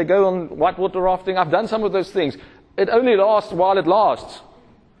planes and they go on whitewater rafting. I've done some of those things. It only lasts while it lasts.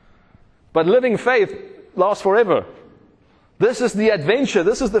 But living faith lasts forever. This is the adventure.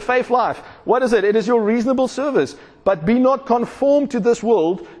 This is the faith life. What is it? It is your reasonable service. But be not conformed to this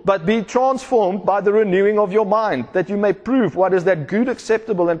world, but be transformed by the renewing of your mind, that you may prove what is that good,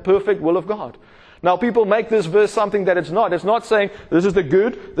 acceptable, and perfect will of God. Now, people make this verse something that it's not. It's not saying this is the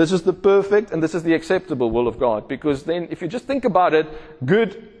good, this is the perfect, and this is the acceptable will of God. Because then, if you just think about it,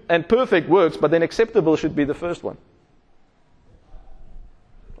 good and perfect works, but then acceptable should be the first one.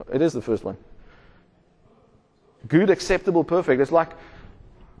 It is the first one. Good, acceptable, perfect. It's like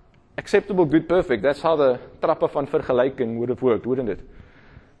acceptable, good, perfect. That's how the trappe van vergelijking would have worked, wouldn't it?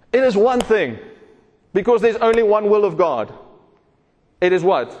 It is one thing. Because there's only one will of God. It is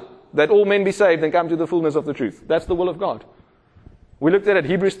what? That all men be saved and come to the fullness of the truth. That's the will of God. We looked at it,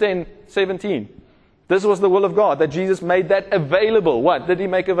 Hebrews 10:17. This was the will of God, that Jesus made that available. What did He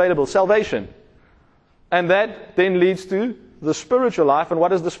make available? Salvation. And that then leads to the spiritual life. And what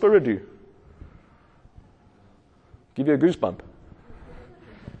does the Spirit do? Give you a goosebump.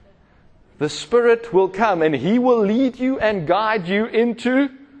 The Spirit will come and He will lead you and guide you into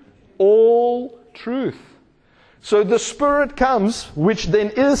all truth. So the Spirit comes, which then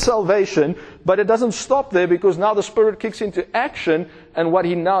is salvation, but it doesn't stop there, because now the Spirit kicks into action, and what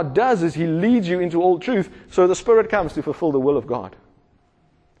He now does is He leads you into all truth. So the Spirit comes to fulfill the will of God.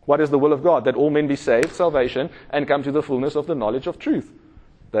 What is the will of God? That all men be saved, salvation, and come to the fullness of the knowledge of truth.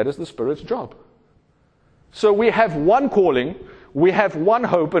 That is the Spirit's job. So we have one calling, we have one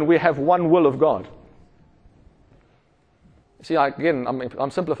hope, and we have one will of God. See, again,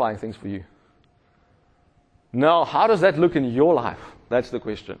 I'm simplifying things for you. Now, how does that look in your life? That's the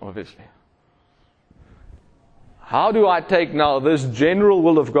question, obviously. How do I take now this general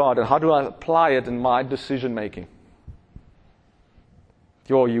will of God and how do I apply it in my decision making?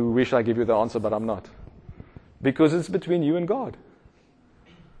 You wish I give you the answer, but I'm not. Because it's between you and God.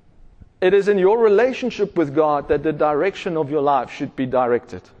 It is in your relationship with God that the direction of your life should be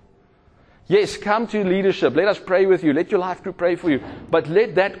directed. Yes, come to leadership. Let us pray with you. Let your life group pray for you. But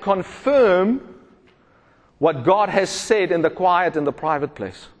let that confirm what God has said in the quiet and the private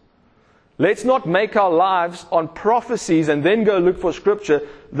place. Let's not make our lives on prophecies and then go look for Scripture.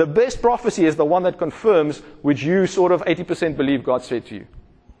 The best prophecy is the one that confirms which you sort of 80% believe God said to you.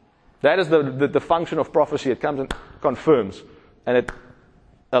 That is the function of prophecy. It comes and confirms. And it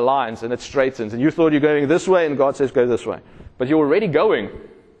aligns and it straightens. And you thought you're going this way and God says go this way. But you're already going.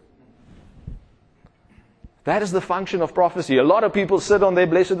 That is the function of prophecy. A lot of people sit on their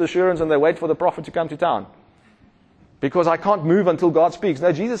blessed assurance and they wait for the prophet to come to town. Because I can't move until God speaks.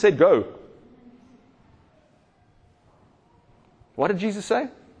 No, Jesus said go. What did Jesus say?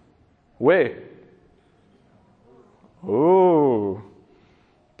 Where? Oh,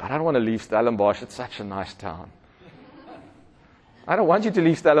 but I don't want to leave Stellenbosch. It's such a nice town. I don't want you to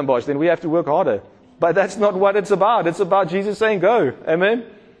leave Stellenbosch. Then we have to work harder. But that's not what it's about. It's about Jesus saying go. Amen?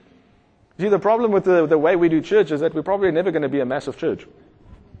 See, the problem with the way we do church is that we're probably never going to be a massive church.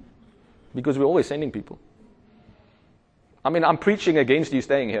 Because we're always sending people. I mean, I'm preaching against you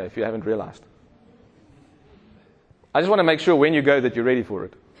staying here if you haven't realized. I just want to make sure when you go that you're ready for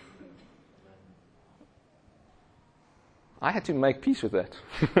it. I had to make peace with that.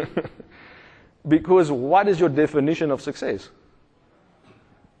 Because what is your definition of success?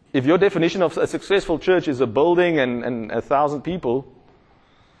 If your definition of a successful church is a building and 1,000 people,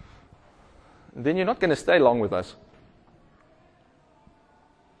 then you're not going to stay long with us.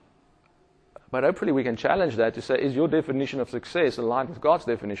 But hopefully we can challenge that to say, is your definition of success aligned with God's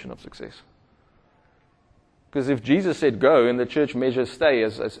definition of success? Because if Jesus said go and the church measures stay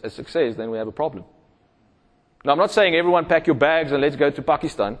as success, then we have a problem. Now, I'm not saying everyone pack your bags and let's go to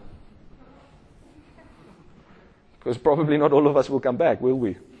Pakistan. Because probably not all of us will come back, will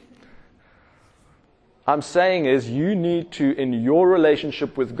we? I'm saying is you need to, in your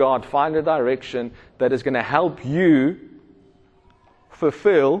relationship with God, find a direction that is going to help you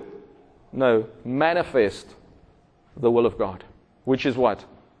manifest the will of God. Which is what?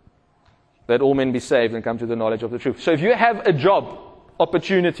 That all men be saved and come to the knowledge of the truth. So if you have a job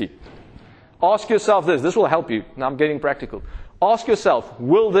opportunity, ask yourself this. This will help you. Now I'm getting practical. Ask yourself,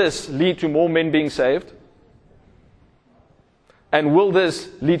 will this lead to more men being saved? And will this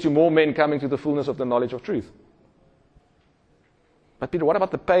lead to more men coming to the fullness of the knowledge of truth? But Peter, what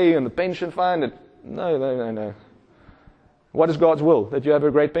about the pay and the pension fund? No. What is God's will? That you have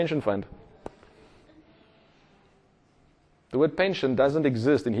a great pension fund. The word pension doesn't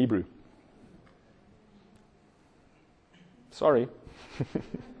exist in Hebrew. Sorry.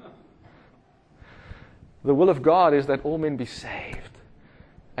 The will of God is that all men be saved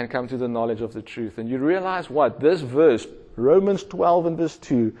and come to the knowledge of the truth. And you realize what? This verse, Romans 12 and verse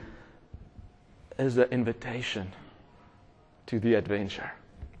 2, is the invitation to the adventure.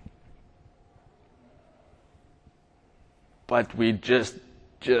 But we just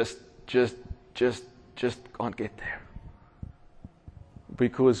can't get there.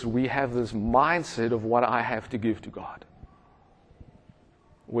 Because we have this mindset of what I have to give to God.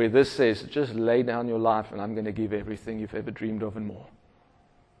 Where this says, just lay down your life and I'm going to give everything you've ever dreamed of and more.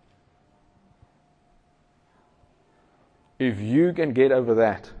 If you can get over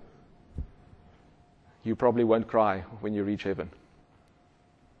that, you probably won't cry when you reach heaven.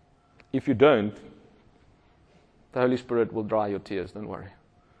 If you don't, the Holy Spirit will dry your tears, don't worry.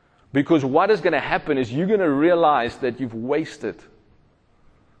 Because what is going to happen is you're going to realize that you've wasted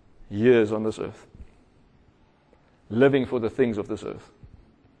years on this earth, living for the things of this earth,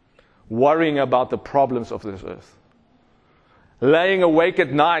 worrying about the problems of this earth, laying awake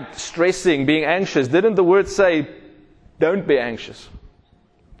at night, stressing, being anxious. Didn't the word say, don't be anxious?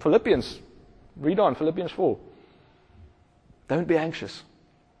 Philippians, read on, Philippians 4. Don't be anxious.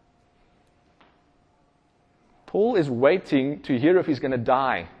 Paul is waiting to hear if he's going to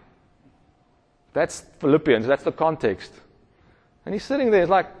die. That's Philippians, that's the context. And he's sitting there, it's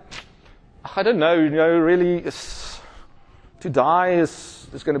like, I don't know, really, to die is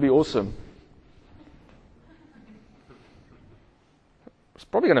going to be awesome. It's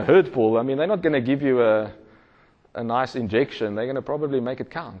probably going to hurt, Paul. I mean, they're not going to give you a nice injection. They're going to probably make it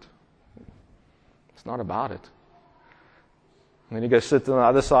count. It's not about it. And then he goes sit on the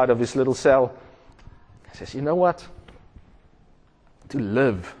other side of his little cell. He says, you know what? To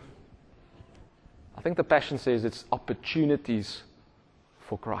live. I think the Passion says it's opportunities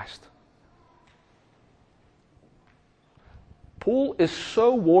for Christ. Paul is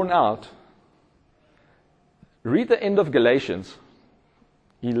so worn out. Read the end of Galatians.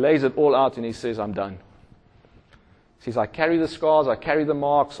 He lays it all out and he says, I'm done. He says, I carry the scars, I carry the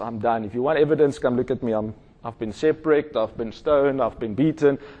marks, I'm done. If you want evidence, come look at me. I've been shipwrecked, I've been stoned, I've been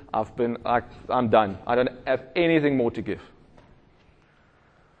beaten, I'm done. I don't have anything more to give.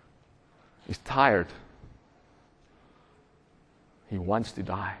 He's tired. He wants to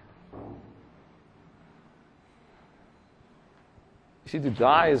die. You see, to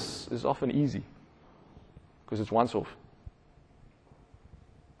die is often easy because it's once off.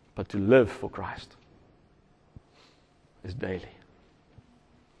 But to live for Christ is daily.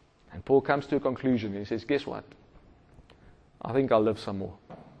 And Paul comes to a conclusion and he says, guess what? I think I'll live some more.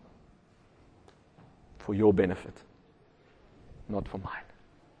 For your benefit, not for mine.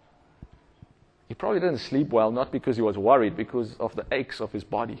 He probably didn't sleep well, not because he was worried, because of the aches of his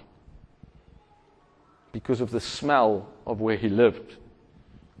body. Because of the smell of where he lived.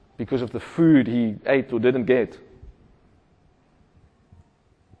 Because of the food he ate or didn't get.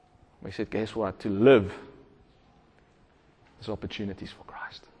 He said, guess what? To live is opportunities for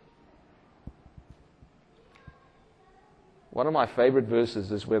Christ. One of my favorite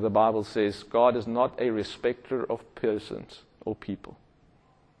verses is where the Bible says, God is not a respecter of persons or people.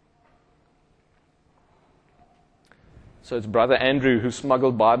 So it's Brother Andrew who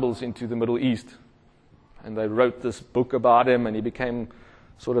smuggled Bibles into the Middle East. And they wrote this book about him, and he became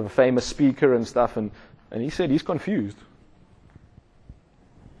sort of a famous speaker and stuff. And he said he's confused.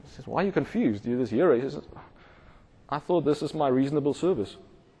 He says, why are you confused? You're this hero. He says, I thought this is my reasonable service.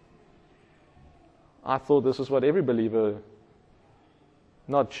 I thought this is what every believer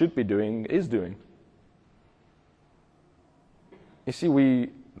not should be doing, is doing. You see, we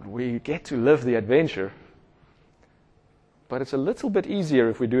get to live the adventure, but it's a little bit easier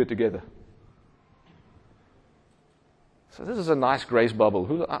if we do it together. So this is a nice grace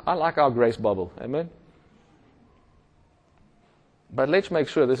bubble. I like our grace bubble. Amen? But let's make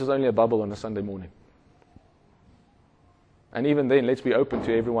sure this is only a bubble on a Sunday morning. And even then, let's be open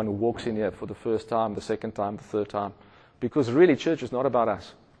to everyone who walks in here for the first time, the second time, the third time. Because really, church is not about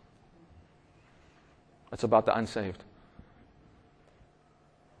us. It's about the unsaved.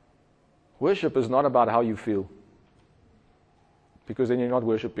 Worship is not about how you feel. Because then you're not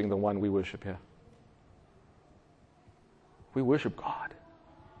worshiping the one we worship here. We worship God.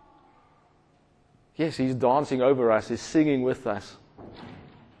 Yes, He's dancing over us. He's singing with us.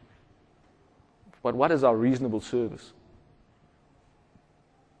 But what is our reasonable service?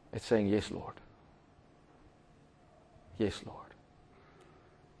 It's saying, yes, Lord. Yes, Lord.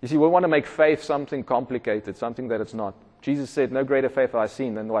 You see, we want to make faith something complicated, something that it's not. Jesus said, no greater faith have I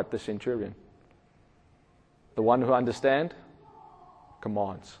seen than what? The centurion. The one who understands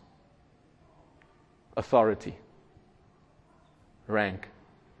commands. Authority. Rank.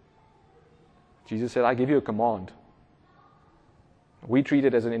 Jesus said, I give you a command. We treat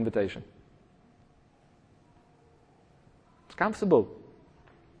it as an invitation. It's comfortable.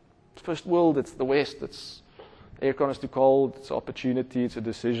 It's first world, it's the West, it's aircon is too cold, it's an opportunity, it's a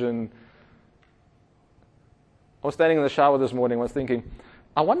decision. I was standing in the shower this morning, I was thinking,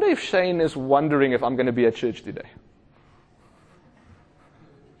 I wonder if Shane is wondering if I'm going to be at church today.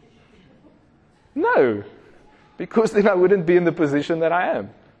 No, because then I wouldn't be in the position that I am.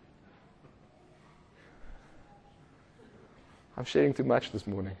 I'm sharing too much this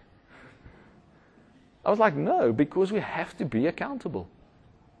morning. I was like, no, because we have to be accountable.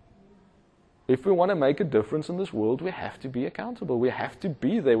 If we want to make a difference in this world, we have to be accountable. We have to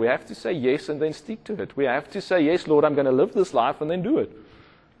be there. We have to say yes and then stick to it. We have to say, yes, Lord, I'm going to live this life and then do it.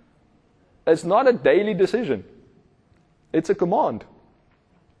 It's not a daily decision. It's a command.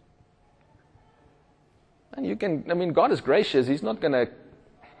 And you can, God is gracious. He's not going to,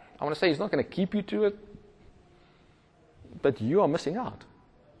 He's not going to keep you to it. But you are missing out.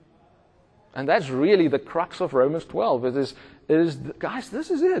 And that's really the crux of Romans 12. It is, guys, this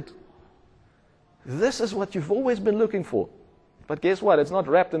is it. This is what you've always been looking for. But guess what? It's not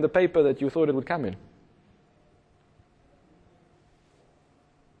wrapped in the paper that you thought it would come in.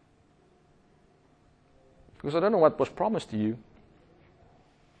 Because I don't know what was promised to you.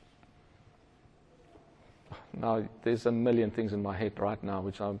 Now, there's a million things in my head right now,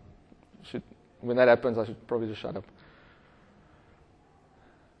 which I should, when that happens, I should probably just shut up.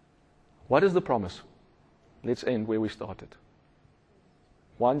 What is the promise? Let's end where we started.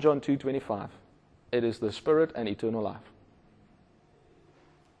 1 John 2:25. It is the Spirit and eternal life.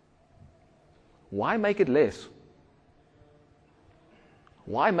 Why make it less?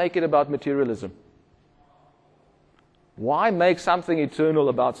 Why make it about materialism? Why make something eternal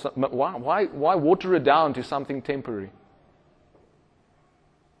about why water it down to something temporary?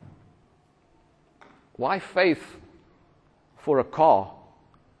 Why faith for a car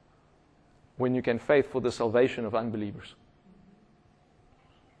when you can faith for the salvation of unbelievers?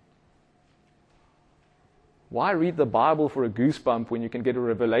 Why read the Bible for a goosebump when you can get a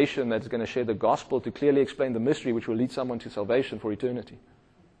revelation that's going to share the gospel to clearly explain the mystery which will lead someone to salvation for eternity?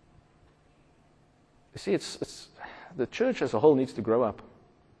 You see, it's the church as a whole needs to grow up.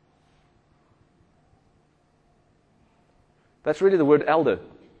 That's really the word elder.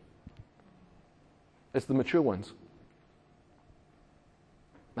 It's the mature ones.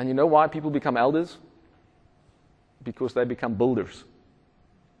 And you know why people become elders? Because they become builders.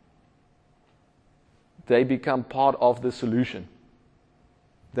 They become part of the solution.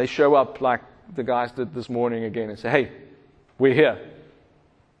 They show up like the guys did this morning again and say, hey, we're here.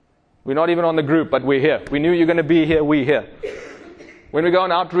 We're not even on the group, but we're here. We knew you're going to be here, we're here. When we go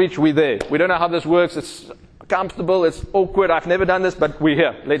on outreach, we're there. We don't know how this works. It's comfortable, it's awkward. I've never done this, but we're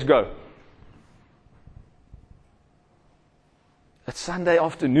here. Let's go. It's Sunday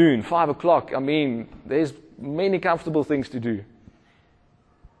afternoon, 5 o'clock. There's many comfortable things to do.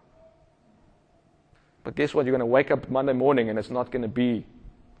 But guess what? You're going to wake up Monday morning and it's not going to be,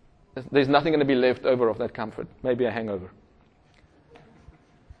 there's nothing going to be left over of that comfort. Maybe a hangover.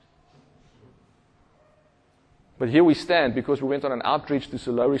 But here we stand because we went on an outreach to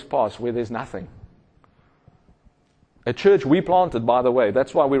Soloris Pass where there's nothing. A church we planted, by the way.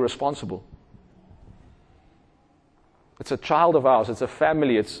 That's why we're responsible. It's a child of ours. It's a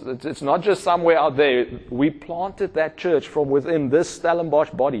family. It's not just somewhere out there. We planted that church from within this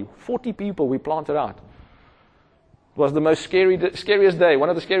Stellenbosch body. 40 people we planted out. It was the most scariest day, one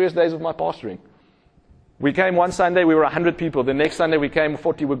of the scariest days of my pastoring. We came one Sunday, we were 100 people. The next Sunday we came,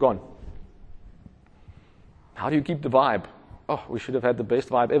 40 were gone. How do you keep the vibe? Oh, we should have had the best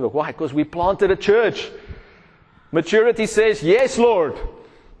vibe ever. Why? Because we planted a church. Maturity says, yes, Lord.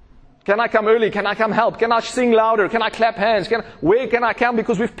 Can I come early? Can I come help? Can I sing louder? Can I clap hands? Where can I come?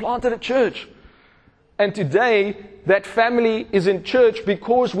 Because we've planted a church. And today, that family is in church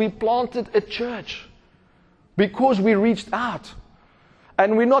because we planted a church. Because we reached out.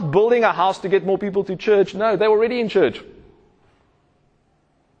 And we're not building a house to get more people to church. No, they're already in church.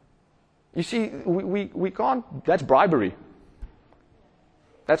 You see, we can't, that's bribery.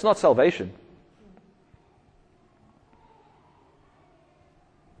 That's not salvation.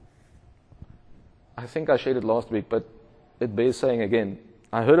 I think I shared it last week, but it bears saying again.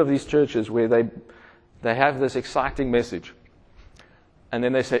 I heard of these churches where they have this exciting message. And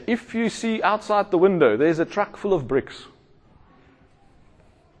then they say, if you see outside the window, there's a truck full of bricks.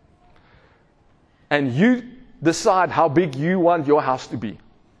 And you decide how big you want your house to be.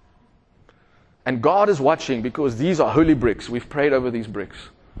 And God is watching because these are holy bricks. We've prayed over these bricks.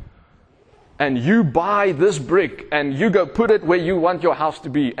 And you buy this brick and you go put it where you want your house to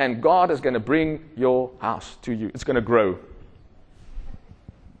be. And God is going to bring your house to you. It's going to grow.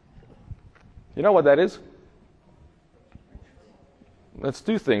 You know what that is? It's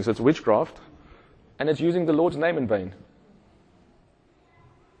two things. It's witchcraft and it's using the Lord's name in vain.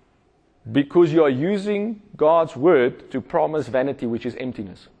 Because you are using God's word to promise vanity, which is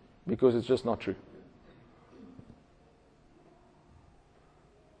emptiness. Because it's just not true.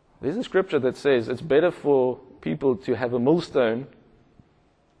 There's a scripture that says it's better for people to have a millstone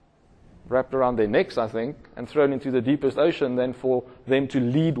wrapped around their necks, I think, and thrown into the deepest ocean than for them to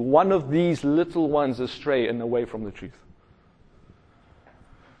lead one of these little ones astray and away from the truth.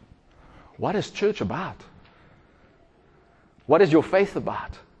 What is church about? What is your faith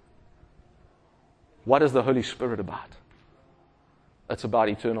about? What is the Holy Spirit about? It's about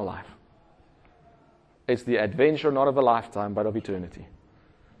eternal life. It's the adventure not of a lifetime, but of eternity.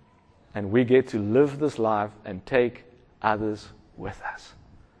 And we get to live this life and take others with us.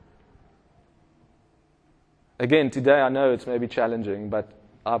 Again, today I know it's maybe challenging, but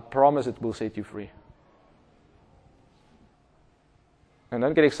I promise it will set you free. And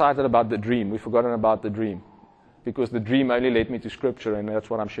don't get excited about the dream. We've forgotten about the dream. Because the dream only led me to Scripture, and that's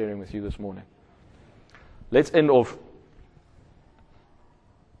what I'm sharing with you this morning. Let's end off.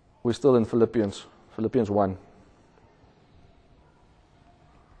 We're still in Philippians 1.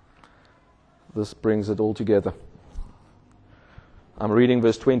 This brings it all together. I'm reading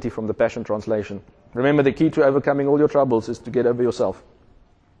verse 20 from the Passion Translation. Remember, the key to overcoming all your troubles is to get over yourself.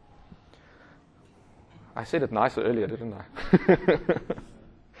 I said it nicer earlier, didn't I?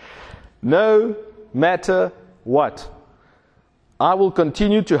 No matter what, I will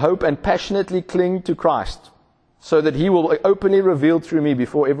continue to hope and passionately cling to Christ, so that He will openly reveal through me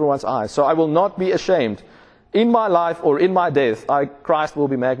before everyone's eyes. So I will not be ashamed. In my life or in my death, Christ will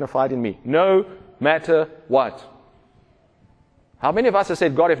be magnified in me. No matter what. How many of us have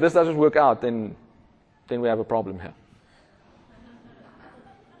said, God, if this doesn't work out, then we have a problem here?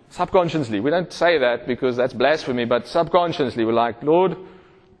 Subconsciously. We don't say that because that's blasphemy, but subconsciously we're like, Lord,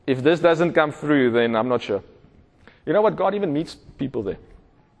 if this doesn't come through, then I'm not sure. You know what? God even meets people there.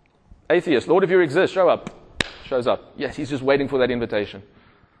 Atheist, Lord, if you exist, show up. Shows up. Yes, He's just waiting for that invitation.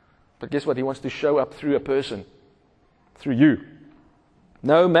 But guess what? He wants to show up through a person. Through you.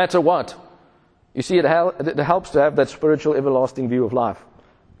 No matter what. You see, it helps to have that spiritual, everlasting view of life.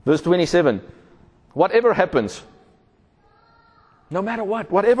 Verse 27. Whatever happens, no matter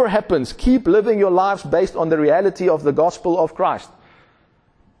what, whatever happens, keep living your lives based on the reality of the gospel of Christ,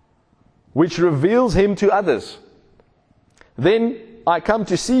 which reveals Him to others. Then I come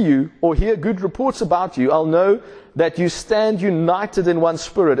to see you or hear good reports about you, I'll know that you stand united in one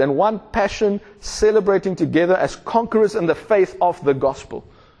spirit and one passion, celebrating together as conquerors in the faith of the gospel.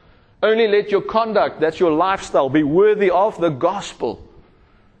 Only let your conduct, that's your lifestyle, be worthy of the gospel.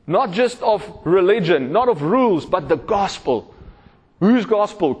 Not just of religion, not of rules, but the gospel. Whose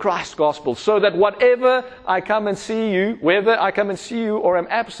gospel? Christ's gospel. So that whatever I come and see you, whether I come and see you or am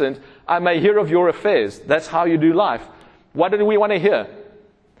absent, I may hear of your affairs. That's how you do life. What do we want to hear?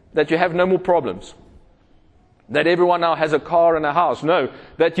 That you have no more problems. That everyone now has a car and a house. No.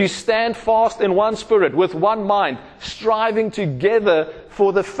 That you stand fast in one spirit, with one mind, striving together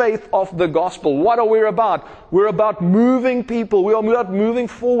for the faith of the gospel. What are we about? We're about moving people. We are about moving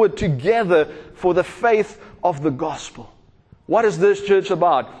forward together for the faith of the gospel. What is this church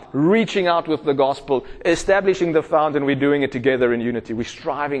about? Reaching out with the gospel, establishing the fountain. We're doing it together in unity. We're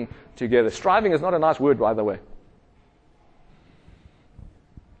striving together. Striving is not a nice word, by the way.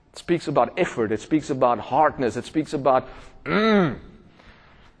 It speaks about effort. It speaks about hardness. It speaks about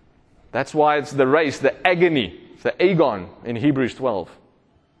That's why it's the race, the agony, the agon in Hebrews 12.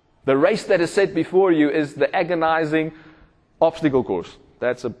 The race that is set before you is the agonizing obstacle course.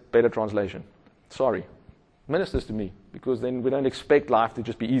 That's a better translation. Sorry. Ministers to me, because then we don't expect life to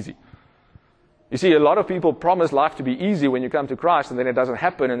just be easy. You see, a lot of people promise life to be easy when you come to Christ, and then it doesn't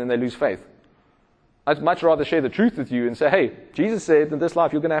happen, and then they lose faith. I'd much rather share the truth with you and say, hey, Jesus said in this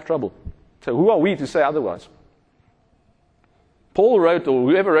life you're going to have trouble. So who are we to say otherwise? Paul wrote, or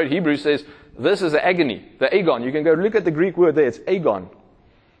whoever wrote Hebrews says, this is the agony, the agon. You can go look at the Greek word there, it's agon,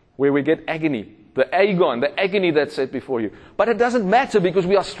 where we get agony. The agon, the agony that's set before you. But it doesn't matter because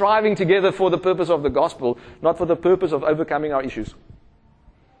we are striving together for the purpose of the gospel, not for the purpose of overcoming our issues.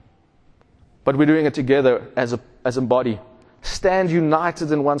 But we're doing it together as a body. Stand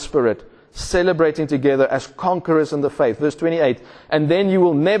united in one spirit, celebrating together as conquerors in the faith. Verse 28, and then you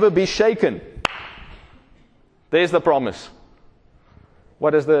will never be shaken. There's the promise.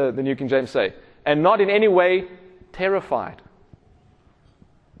 What does the New King James say? And not in any way terrified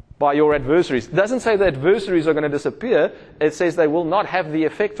by your adversaries. It doesn't say the adversaries are going to disappear. It says they will not have the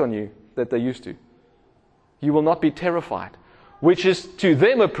effect on you that they used to. You will not be terrified, which is to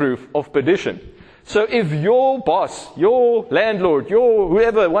them a proof of perdition. So if your boss, your landlord, your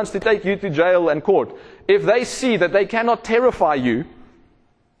whoever wants to take you to jail and court, if they see that they cannot terrify you,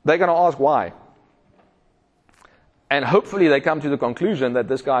 they're going to ask why. And hopefully they come to the conclusion that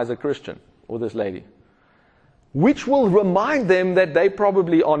this guy is a Christian, or this lady. Which will remind them that they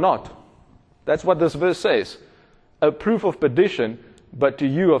probably are not. That's what this verse says. A proof of perdition, but to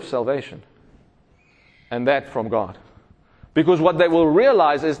you of salvation. And that from God. Because what they will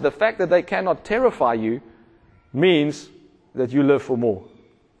realize is the fact that they cannot terrify you means that you live for more.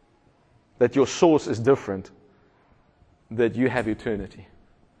 That your source is different. That you have eternity.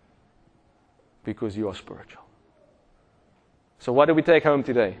 Because you are spiritual. So what do we take home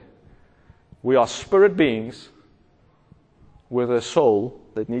today? We are spirit beings with a soul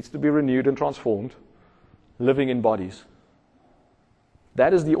that needs to be renewed and transformed, living in bodies.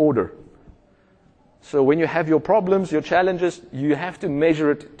 That is the order. So when you have your problems, your challenges, you have to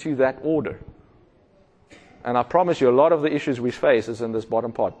measure it to that order. And I promise you, a lot of the issues we face is in this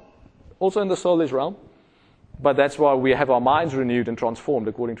bottom part. Also in the soulish realm. But that's why we have our minds renewed and transformed,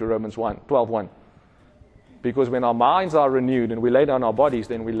 according to Romans 12:1. Because when our minds are renewed and we lay down our bodies,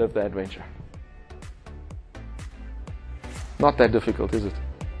 then we live the adventure. Not that difficult, is it?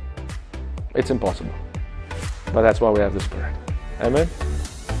 It's impossible. But that's why we have the Spirit. Amen?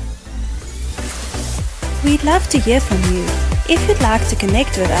 We'd love to hear from you. If you'd like to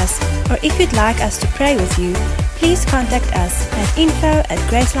connect with us, or if you'd like us to pray with you, please contact us at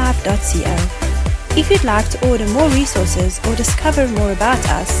info@gracelife.co. If you'd like to order more resources or discover more about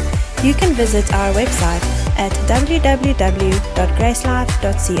us, you can visit our website at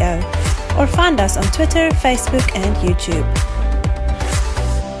www.gracelife.co or find us on Twitter, Facebook and YouTube.